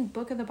friggin'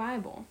 book of the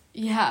Bible.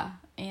 Yeah.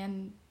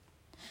 And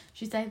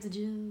She saved the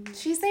Jews.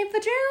 She saved the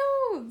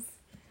Jews.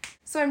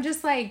 So I'm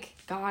just like,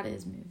 God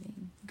is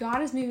moving.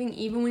 God is moving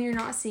even when you're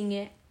not seeing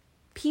it.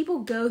 People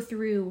go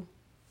through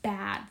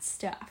bad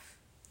stuff.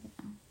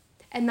 Yeah.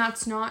 And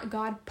that's not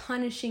God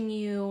punishing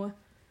you.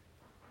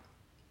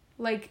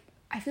 Like,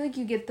 I feel like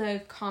you get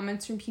the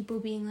comments from people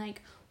being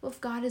like, well, if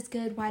God is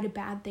good, why do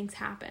bad things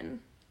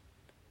happen?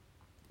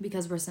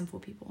 Because we're sinful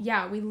people.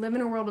 Yeah, we live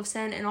in a world of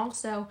sin, and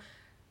also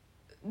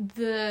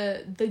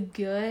the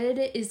good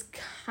is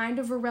kind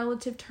of a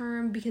relative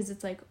term because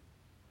it's like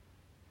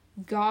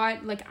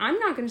God, like, I'm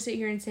not going to sit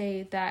here and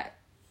say that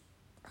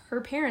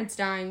her parents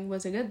dying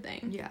was a good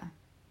thing. Yeah.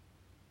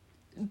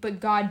 But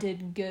God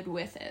did good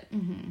with it.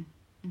 Mm-hmm.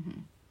 Mm-hmm.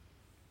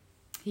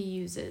 He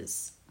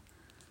uses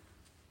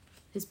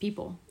his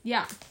people.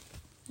 Yeah.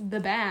 The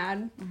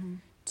bad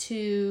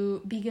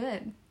to be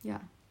good. Yeah.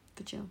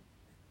 For sure.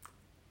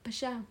 For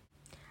sure.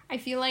 I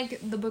feel like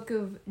the book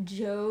of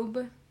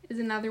Job is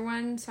another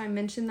one. So I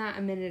mentioned that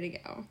a minute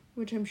ago,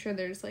 which I'm sure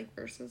there's like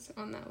verses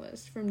on that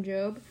list from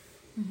Job.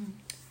 Mm-hmm.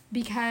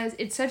 Because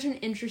it's such an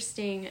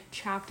interesting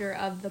chapter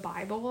of the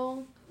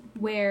Bible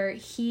where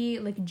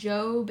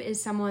Job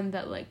is someone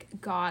that, like,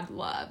 God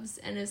loves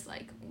and is,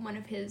 like, one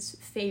of his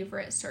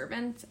favorite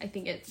servants. I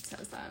think it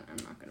says that. I'm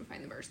not going to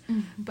find the verse.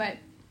 Mm-hmm. But,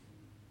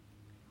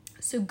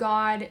 so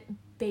God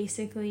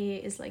basically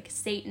is, like,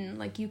 Satan.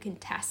 Like, you can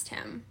test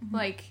him. Mm-hmm.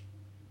 Like,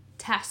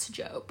 test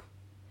Job.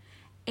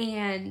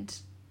 And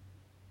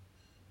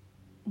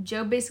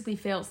Job basically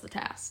fails the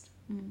test.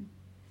 Mm-hmm.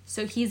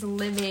 So he's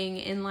living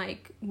in,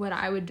 like, what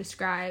I would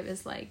describe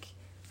as, like,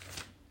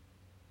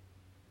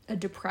 a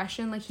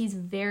depression. Like, he's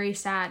very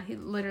sad. He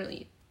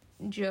literally,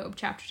 Job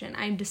chapter 10,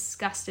 I'm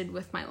disgusted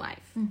with my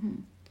life. Mm-hmm.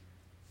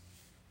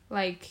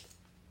 Like,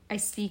 I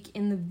speak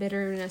in the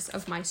bitterness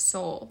of my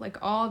soul. Like,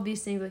 all of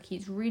these things, like,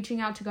 he's reaching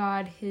out to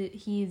God.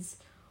 He's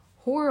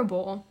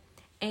horrible.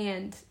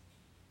 And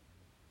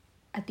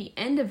at the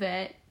end of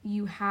it,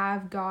 you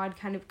have God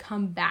kind of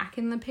come back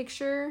in the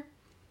picture.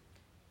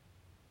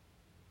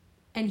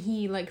 And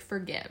he, like,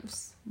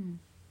 forgives. Mm.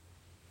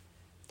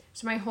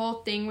 So my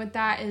whole thing with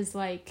that is,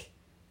 like,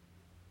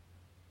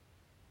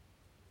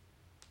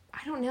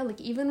 I don't know, like,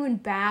 even when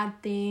bad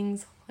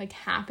things, like,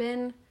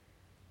 happen,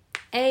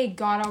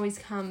 God always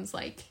comes,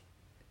 like,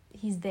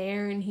 he's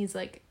there and he's,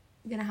 like,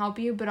 gonna help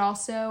you. But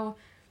also,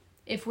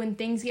 if when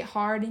things get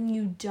hard and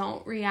you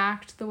don't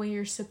react the way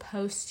you're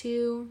supposed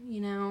to, you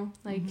know,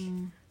 like,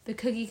 the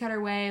cookie cutter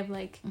way of,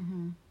 like,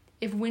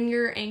 if when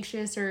you're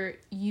anxious or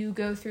you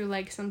go through,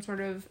 like, some sort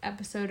of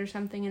episode or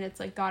something and it's,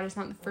 like, God is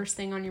not the first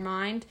thing on your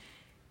mind,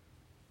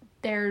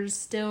 there's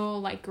still,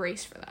 like,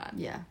 grace for that.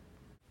 Yeah.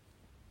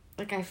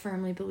 Like, I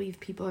firmly believe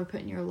people are put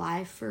in your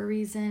life for a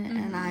reason,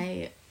 and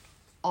I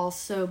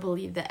also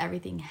believe that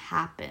everything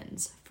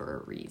happens for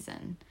a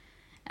reason.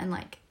 And,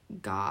 like,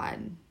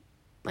 God,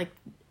 like,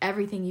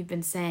 everything you've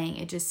been saying,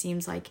 it just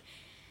seems like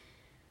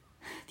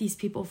these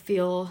people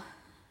feel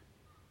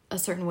a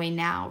certain way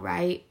now,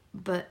 right?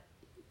 But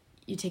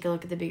you take a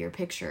look at the bigger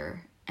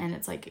picture and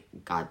it's like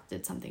God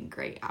did something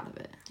great out of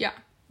it. Yeah.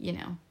 You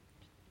know?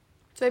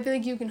 So I feel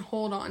like you can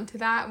hold on to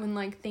that when,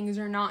 like, things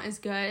are not as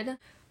good.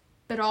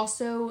 But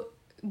also,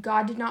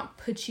 God did not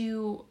put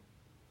you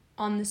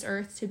on this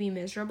earth to be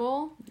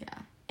miserable. Yeah.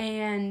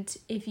 And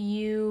if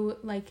you,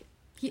 like...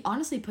 He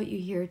honestly put you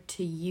here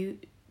to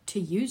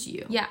use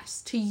you.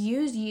 Yes, to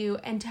use you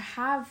and to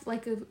have,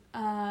 like,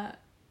 a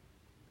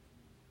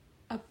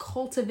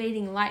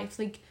cultivating life.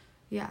 Like...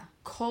 Yeah.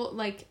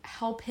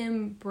 Help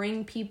him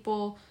bring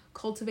people,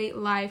 cultivate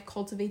life,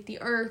 cultivate the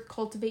earth,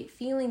 cultivate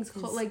feelings,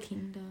 His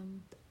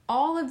kingdom.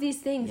 All of these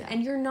things. Yeah.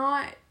 And you're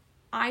not,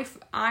 I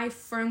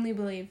firmly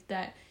believe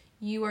that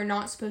you are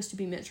not supposed to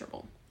be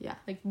miserable. Yeah.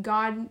 Like,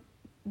 God,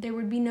 there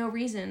would be no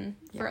reason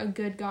for a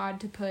good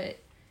God to put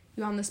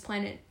you on this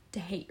planet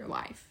to hate your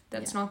life.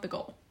 That's not the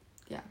goal.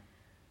 Yeah.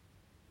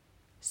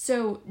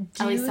 So,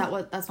 at least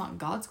that's not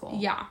God's goal.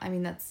 Yeah. I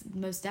mean, that's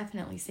most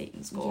definitely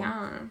Satan's goal.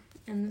 Yeah.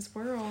 In this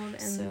world,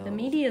 and the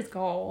media's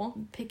goal.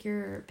 Pick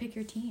your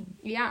team.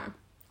 Yeah.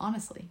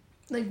 Honestly.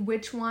 Like,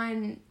 which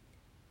one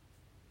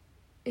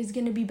is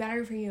going to be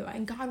better for you?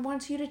 And God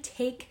wants you to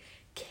take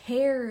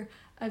care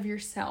of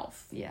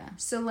yourself. Yeah.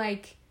 So,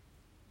 like,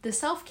 the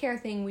self-care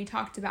thing we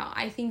talked about,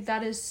 I think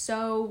that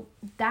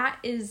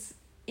is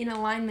in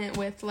alignment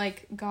with,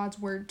 like, God's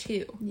word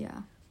too.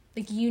 Yeah.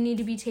 Like, you need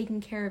to be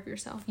taking care of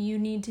yourself. You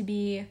need to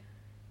be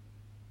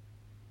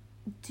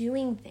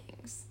doing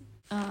things.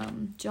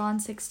 John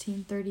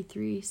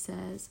 16:33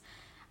 says,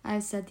 I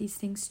have said these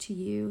things to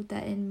you,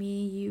 that in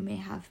me you may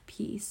have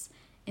peace.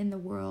 In the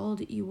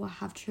world you will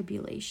have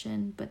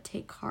tribulation, but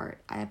take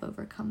heart, I have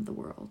overcome the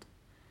world.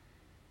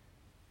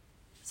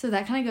 So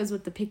that kind of goes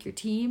with the pick your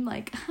team.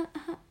 Like,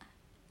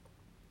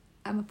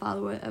 I'm a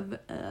follower of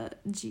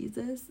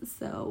Jesus,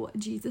 so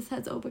Jesus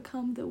has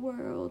overcome the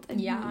world.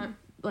 And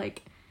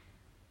like,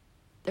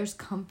 there's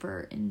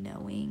comfort in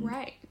knowing.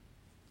 Right.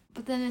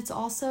 But then it's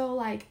also,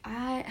 like,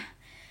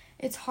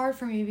 it's hard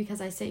for me because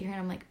I sit here and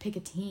I'm like, pick a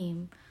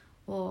team.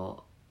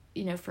 Well,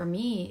 you know, for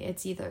me,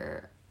 it's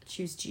either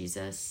choose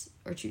Jesus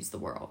or choose the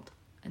world.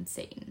 and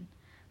Satan.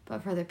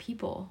 But for other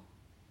people,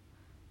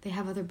 they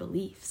have other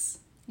beliefs.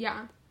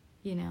 Yeah.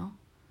 You know?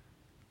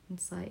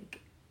 It's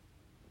like,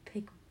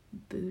 pick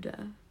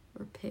Buddha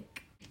or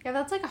pick... Yeah,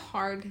 that's, like, a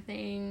hard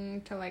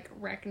thing to, like,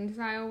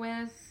 reconcile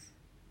with.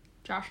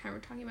 Josh and I were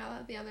talking about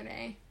that the other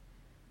day.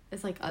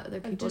 It's like other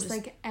people just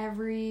like,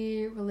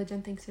 every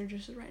religion thinks they're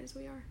just as right as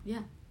we are.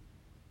 Yeah.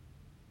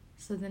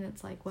 So then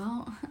it's like,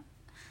 well,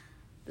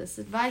 this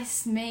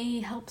advice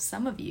may help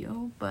some of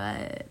you,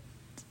 but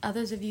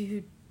others of you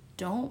who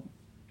don't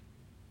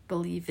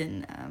believe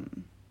in,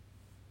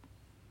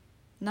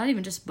 not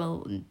even just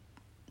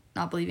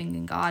not believing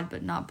in God,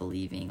 but not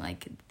believing,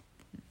 like,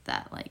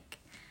 that, like,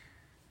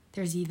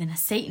 there's even a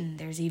Satan,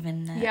 there's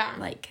even,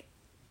 like,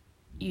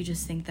 you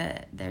just think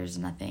that there's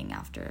nothing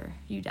after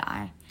you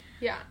die.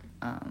 Yeah.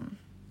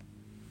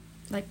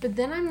 Like, but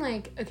then I'm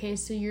like, okay,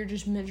 so you're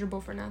just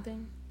miserable for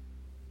nothing?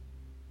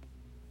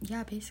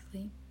 Yeah,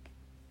 basically.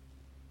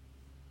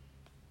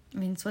 I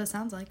mean, it's what it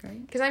sounds like,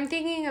 right? Because I'm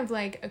thinking of,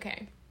 like,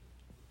 okay,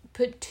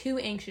 put two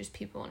anxious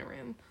people in a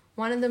room.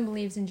 One of them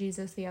believes in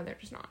Jesus, the other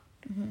does not.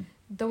 Mm-hmm.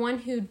 The one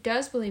who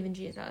does believe in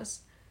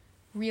Jesus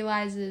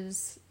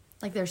realizes...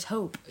 Like, there's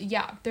hope.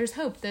 Yeah, there's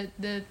hope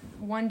that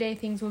one day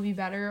things will be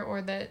better,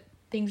 or that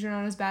things are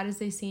not as bad as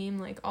they seem,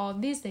 like, all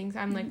of these things.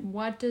 I'm like,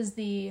 what does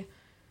the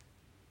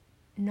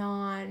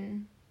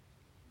non-Jesus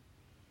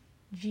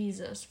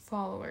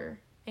follower,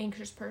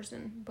 anxious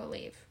person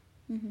believe?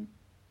 Mm-hmm.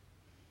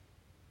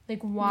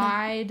 Like,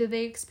 why do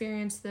they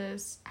experience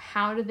this?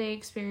 How do they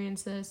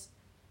experience this?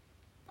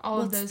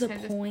 All of those kinds of...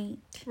 What's the point?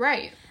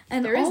 Right.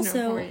 And there also, is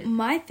no point.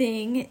 My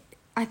thing,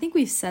 I think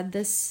we've said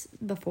this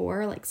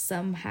before, like,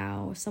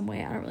 somehow, some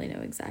way, I don't really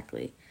know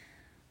exactly.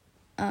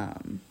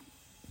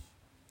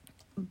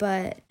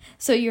 But,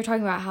 so you're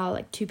talking about how,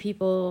 like, two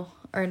people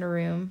are in a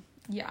room.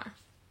 Yeah.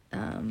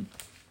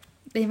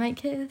 They might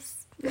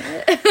kiss. We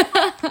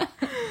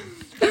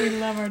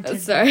love our TikTok.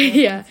 Sorry,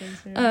 yeah.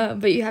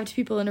 But you have two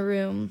people in a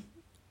room.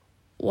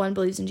 One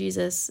believes in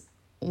Jesus,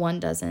 one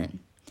doesn't.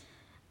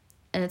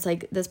 And it's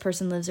like, this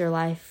person lives their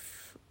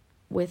life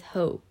with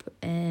hope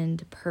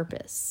and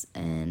purpose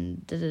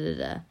and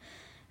da-da-da-da.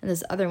 And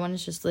this other one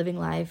is just living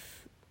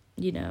life,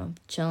 you know,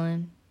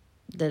 chilling,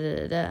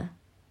 da-da-da-da,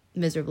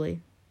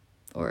 miserably.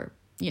 Or,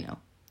 you know,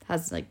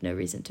 has, like, no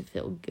reason to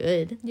feel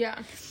good.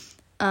 Yeah.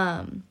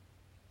 And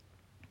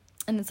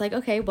it's like,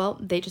 okay, well,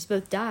 they just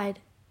both died.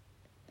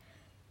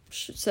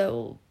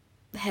 So,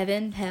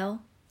 heaven,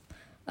 hell.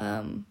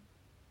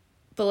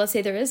 But let's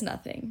say there is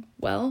nothing.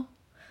 Well,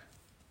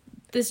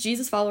 this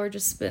Jesus follower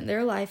just spent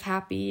their life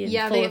happy and full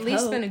of hope. Yeah, they at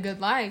least spent a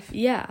good life.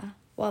 Yeah.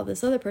 While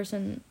this other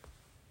person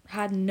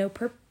had no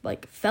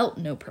felt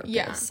no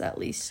purpose, at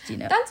least, you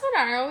know. That's what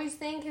I always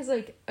think is,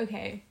 like,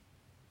 okay,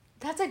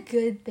 that's a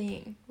good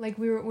thing. Like,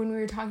 when we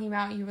were talking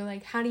about, you were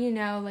like, how do you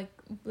know,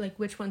 like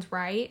which one's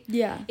right?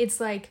 Yeah. It's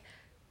like,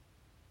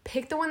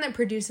 pick the one that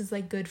produces,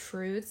 like, good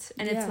fruits.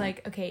 And it's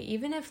like, okay,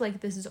 even if,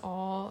 like, this is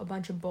all a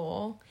bunch of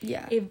bull.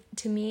 Yeah.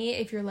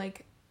 If you're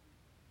like,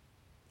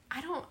 I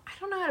don't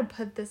know how to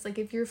put this. Like,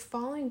 if you're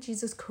following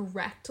Jesus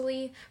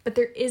correctly, but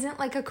there isn't,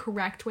 like, a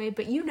correct way,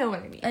 but you know what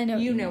I mean. I know.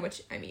 You know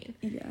what I mean.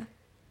 Yeah.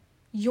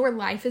 Your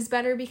life is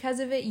better because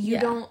of it. You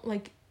don't,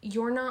 like,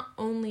 you're not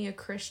only a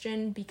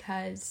Christian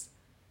because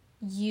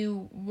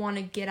you want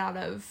to get out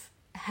of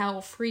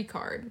hell free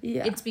card.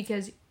 Yeah. It's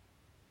because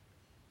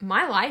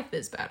my life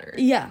is better.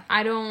 Yeah.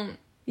 I don't...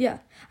 Yeah.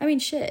 I mean,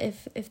 shit,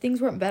 if things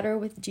weren't better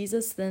with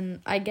Jesus,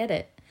 then I get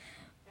it.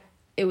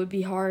 It would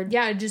be hard.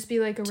 Yeah, it'd just be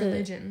like a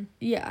religion.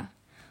 Yeah.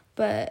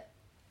 But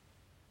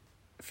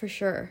for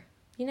sure.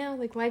 You know,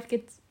 like, life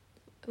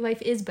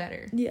is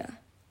better. Yeah.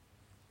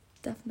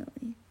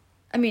 Definitely.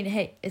 I mean,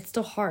 hey, it's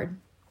still hard.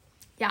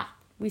 Yeah.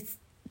 We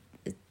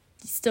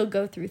still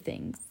go through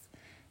things.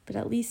 But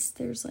at least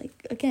there's,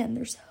 like, again,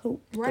 there's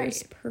hope. Right.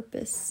 There's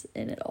purpose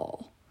in it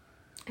all.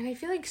 And I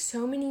feel like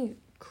so many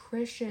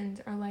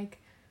Christians are like,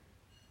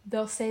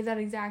 they'll say that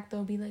exact,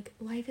 they'll be like,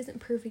 life isn't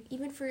perfect.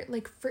 Even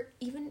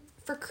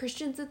for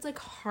Christians, it's, like,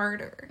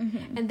 harder.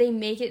 Mm-hmm. And they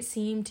make it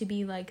seem to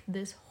be, like,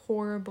 this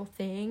horrible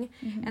thing.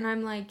 Mm-hmm. And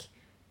I'm like,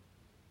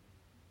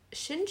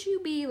 shouldn't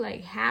you be,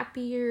 like,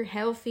 happier,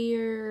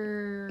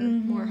 healthier,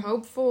 mm-hmm. more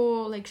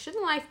hopeful? Like,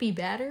 shouldn't life be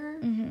better?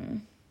 Mm-hmm.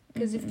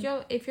 Because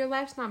if your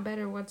life's not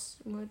better, what's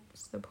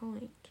the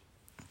point?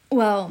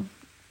 Well,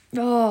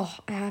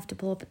 I have to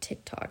pull up a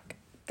TikTok,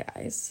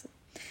 guys.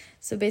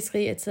 So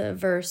basically, it's a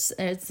verse,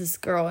 and it's this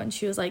girl, and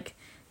she was like,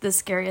 the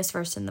scariest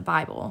verse in the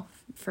Bible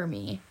for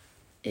me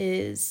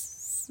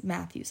is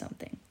Matthew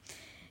something.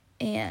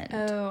 And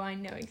I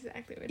know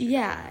exactly what you're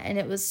talking about. And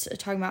it was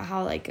talking about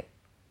how, like,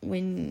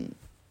 when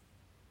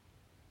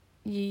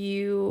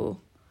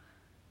you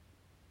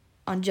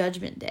on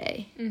Judgment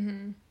Day,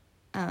 mm-hmm.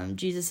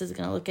 Jesus is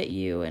going to look at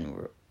you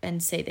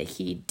and say that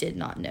he did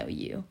not know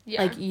you.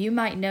 Yeah. Like, you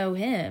might know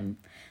him,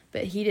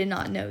 but he did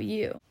not know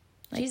you.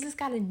 Like, Jesus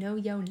got to know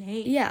your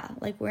name. Yeah,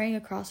 like wearing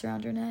a cross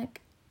around your neck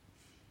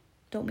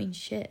don't mean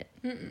shit.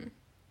 Mm-mm.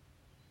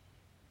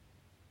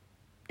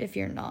 If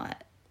you're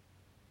not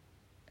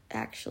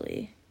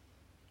actually.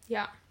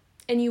 Yeah.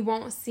 And you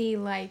won't see,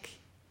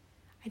 like,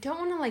 I don't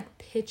want to, like,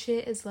 pitch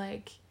it as,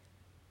 like,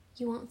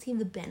 you won't see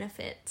the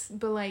benefits,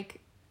 but, like,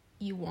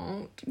 you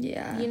won't.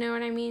 Yeah. You know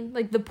what I mean?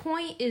 Like, the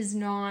point is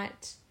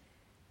not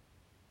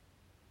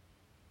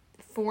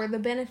for the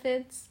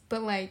benefits,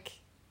 but, like,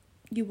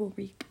 you will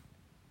reap.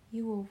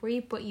 You will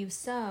reap what you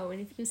sow,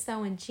 and if you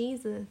sow in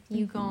Jesus,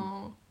 you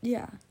gon'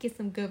 get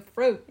some good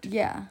fruit.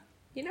 Yeah.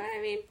 You know what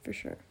I mean? For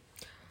sure.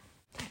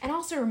 And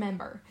also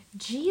remember,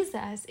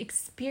 Jesus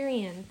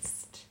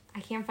experienced, I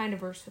can't find a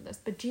verse for this,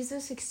 but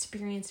Jesus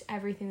experienced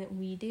everything that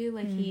we do.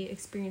 Like, he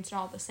experienced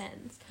all the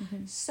sins.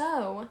 Mm-hmm.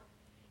 So,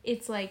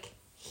 it's like,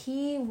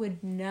 he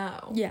would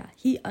know. Yeah,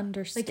 he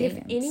understands. Like,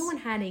 if anyone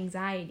had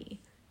anxiety,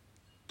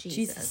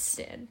 Jesus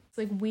did. It's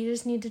like, we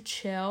just need to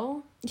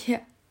chill.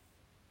 Yeah.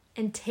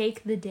 And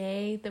take the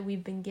day that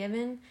we've been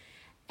given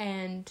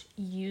and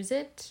use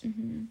it.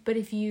 Mm-hmm. But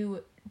if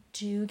you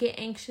do get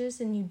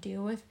anxious and you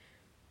deal with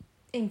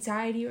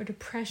anxiety or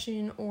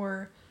depression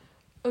or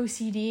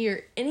OCD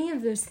or any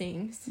of those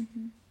things,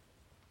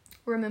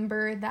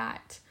 remember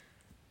that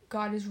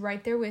God is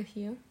right there with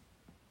you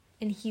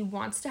and he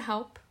wants to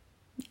help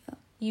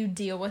you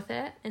deal with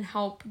it and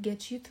help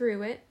get you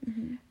through it.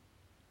 Mm-hmm.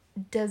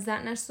 Does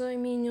that necessarily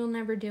mean you'll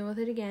never deal with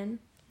it again?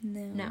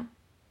 No.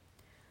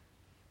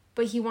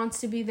 But he wants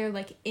to be there,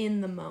 like,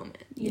 in the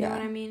moment. You know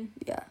what I mean?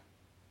 Yeah.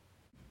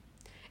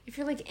 If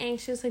you're, like,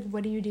 anxious, like,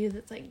 what do you do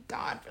that's, like,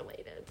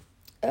 God-related?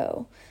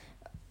 Oh.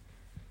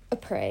 I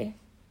pray.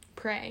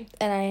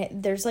 And I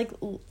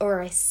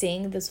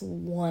sing this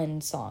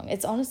one song.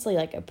 It's honestly,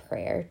 like, a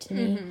prayer to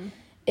me.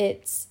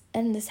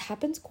 And this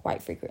happens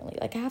quite frequently.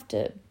 Like, I have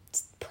to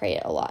pray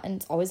it a lot. And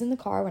it's always in the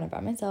car when I'm by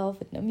myself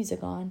with no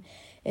music on.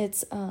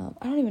 It's, I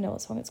don't even know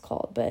what song it's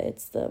called, but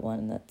it's the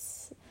one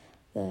that's...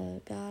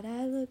 The God,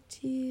 I look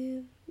to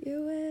you,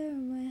 you're where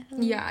my help.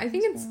 Yeah, I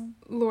think it's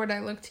Lord, I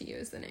look to you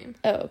is the name.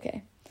 Oh,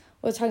 okay.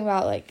 Well, it's talking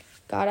about, like,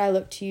 God, I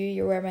look to you,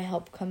 you're where my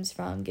help comes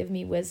from. Give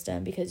me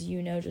wisdom because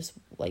you know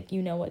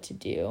you know what to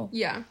do.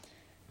 Yeah.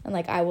 And,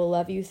 like, I will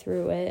love you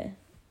through it.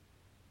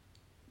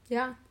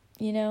 Yeah.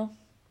 You know?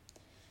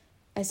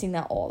 I sing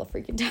that all the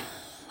freaking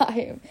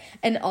time.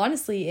 And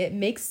honestly, it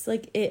makes,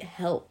 like, it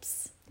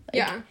helps. Like,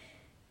 yeah.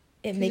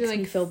 It makes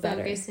me feel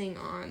better. Focusing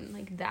on,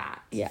 like,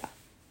 that. Yeah.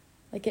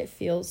 Like, it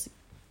feels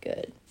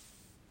good.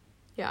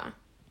 Yeah.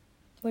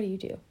 What do you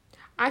do?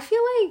 I feel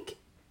like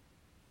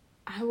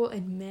I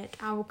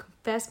will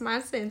confess my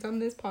sins on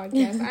this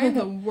podcast. I am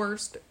the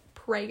worst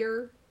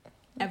prayer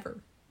ever.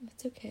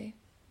 It's okay.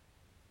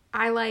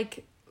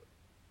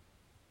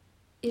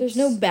 There's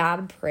no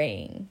bad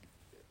praying.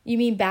 You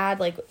mean bad,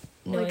 like,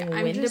 knowing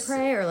when to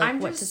pray or, like,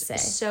 what to say? I'm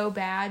just so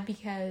bad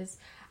because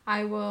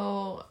I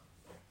will...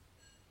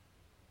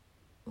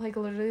 like,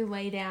 literally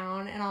lay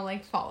down and I'll,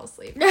 like, fall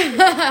asleep.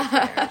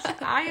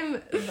 I am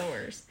the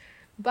worst.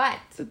 But...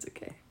 It's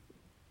okay.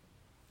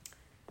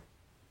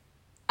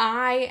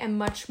 I am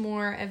much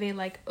more of a,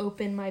 like,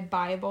 open my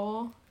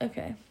Bible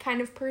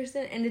kind of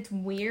person. And it's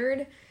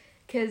weird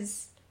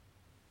because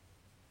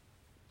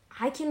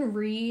I can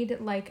read,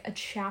 like, a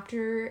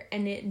chapter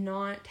and it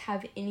not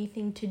have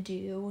anything to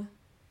do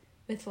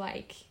with,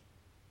 like,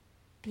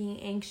 being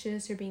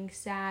anxious or being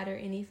sad or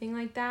anything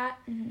like that.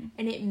 Mm-hmm.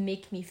 And it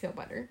make me feel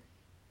better.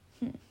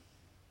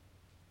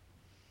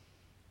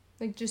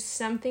 Like, just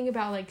something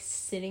about, like,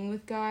 sitting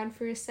with God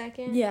for a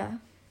second. Yeah.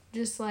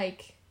 Just,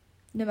 like...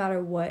 no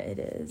matter what it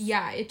is.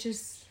 Yeah, it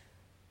just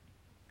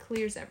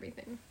clears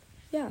everything.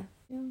 Yeah.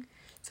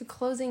 So,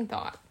 closing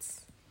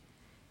thoughts.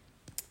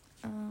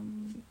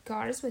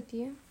 God is with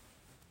you.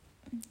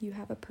 You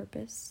have a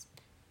purpose.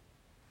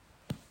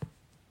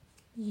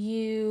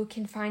 You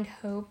can find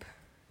hope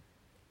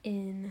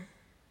in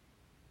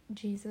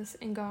Jesus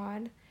and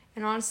God.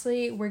 And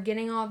honestly, we're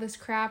getting all this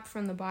crap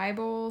from the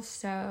Bible,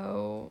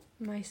 so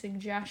my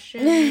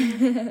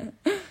suggestion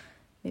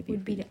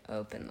would be to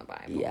open the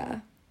Bible.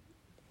 Yeah.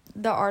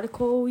 The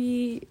article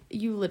you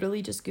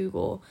literally just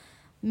Google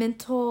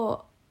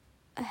mental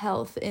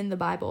health in the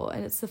Bible,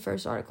 and it's the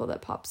first article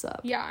that pops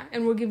up. Yeah,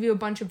 and we'll give you a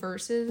bunch of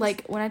verses.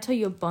 Like, when I tell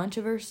you a bunch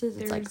of verses,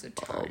 it's like a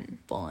ton.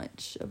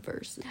 Bunch of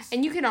verses.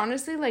 And you can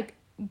honestly, like,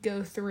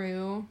 go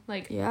through,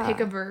 like, pick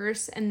a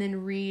verse and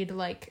then read,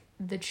 like,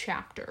 the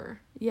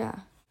chapter. Yeah.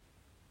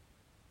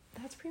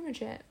 That's pretty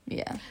much it.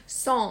 Yeah.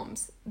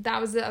 Psalms. That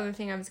was the other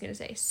thing I was going to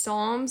say.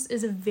 Psalms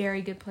is a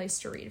very good place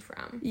to read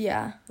from.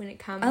 Yeah. When it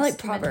comes to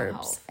mental Proverbs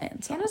health.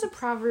 And Psalms. Hannah's a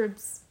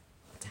Proverbs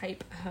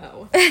type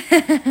hoe.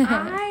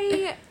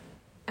 I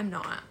am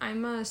not.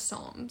 I'm a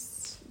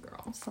Psalms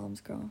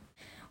girl.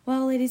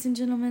 Well, ladies and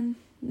gentlemen,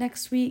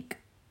 next week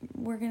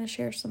we're going to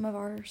share some of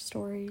our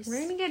stories. We're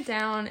going to get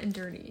down and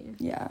dirty.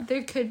 Yeah.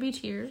 There could be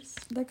tears.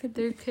 There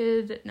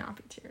could not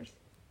be tears.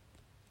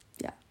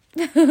 Yeah.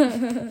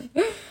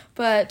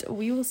 But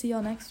we will see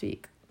y'all next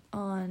week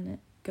on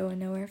Going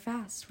Nowhere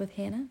Fast with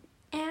Hannah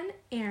and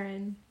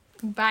Aaron.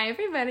 Bye,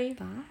 everybody.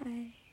 Bye.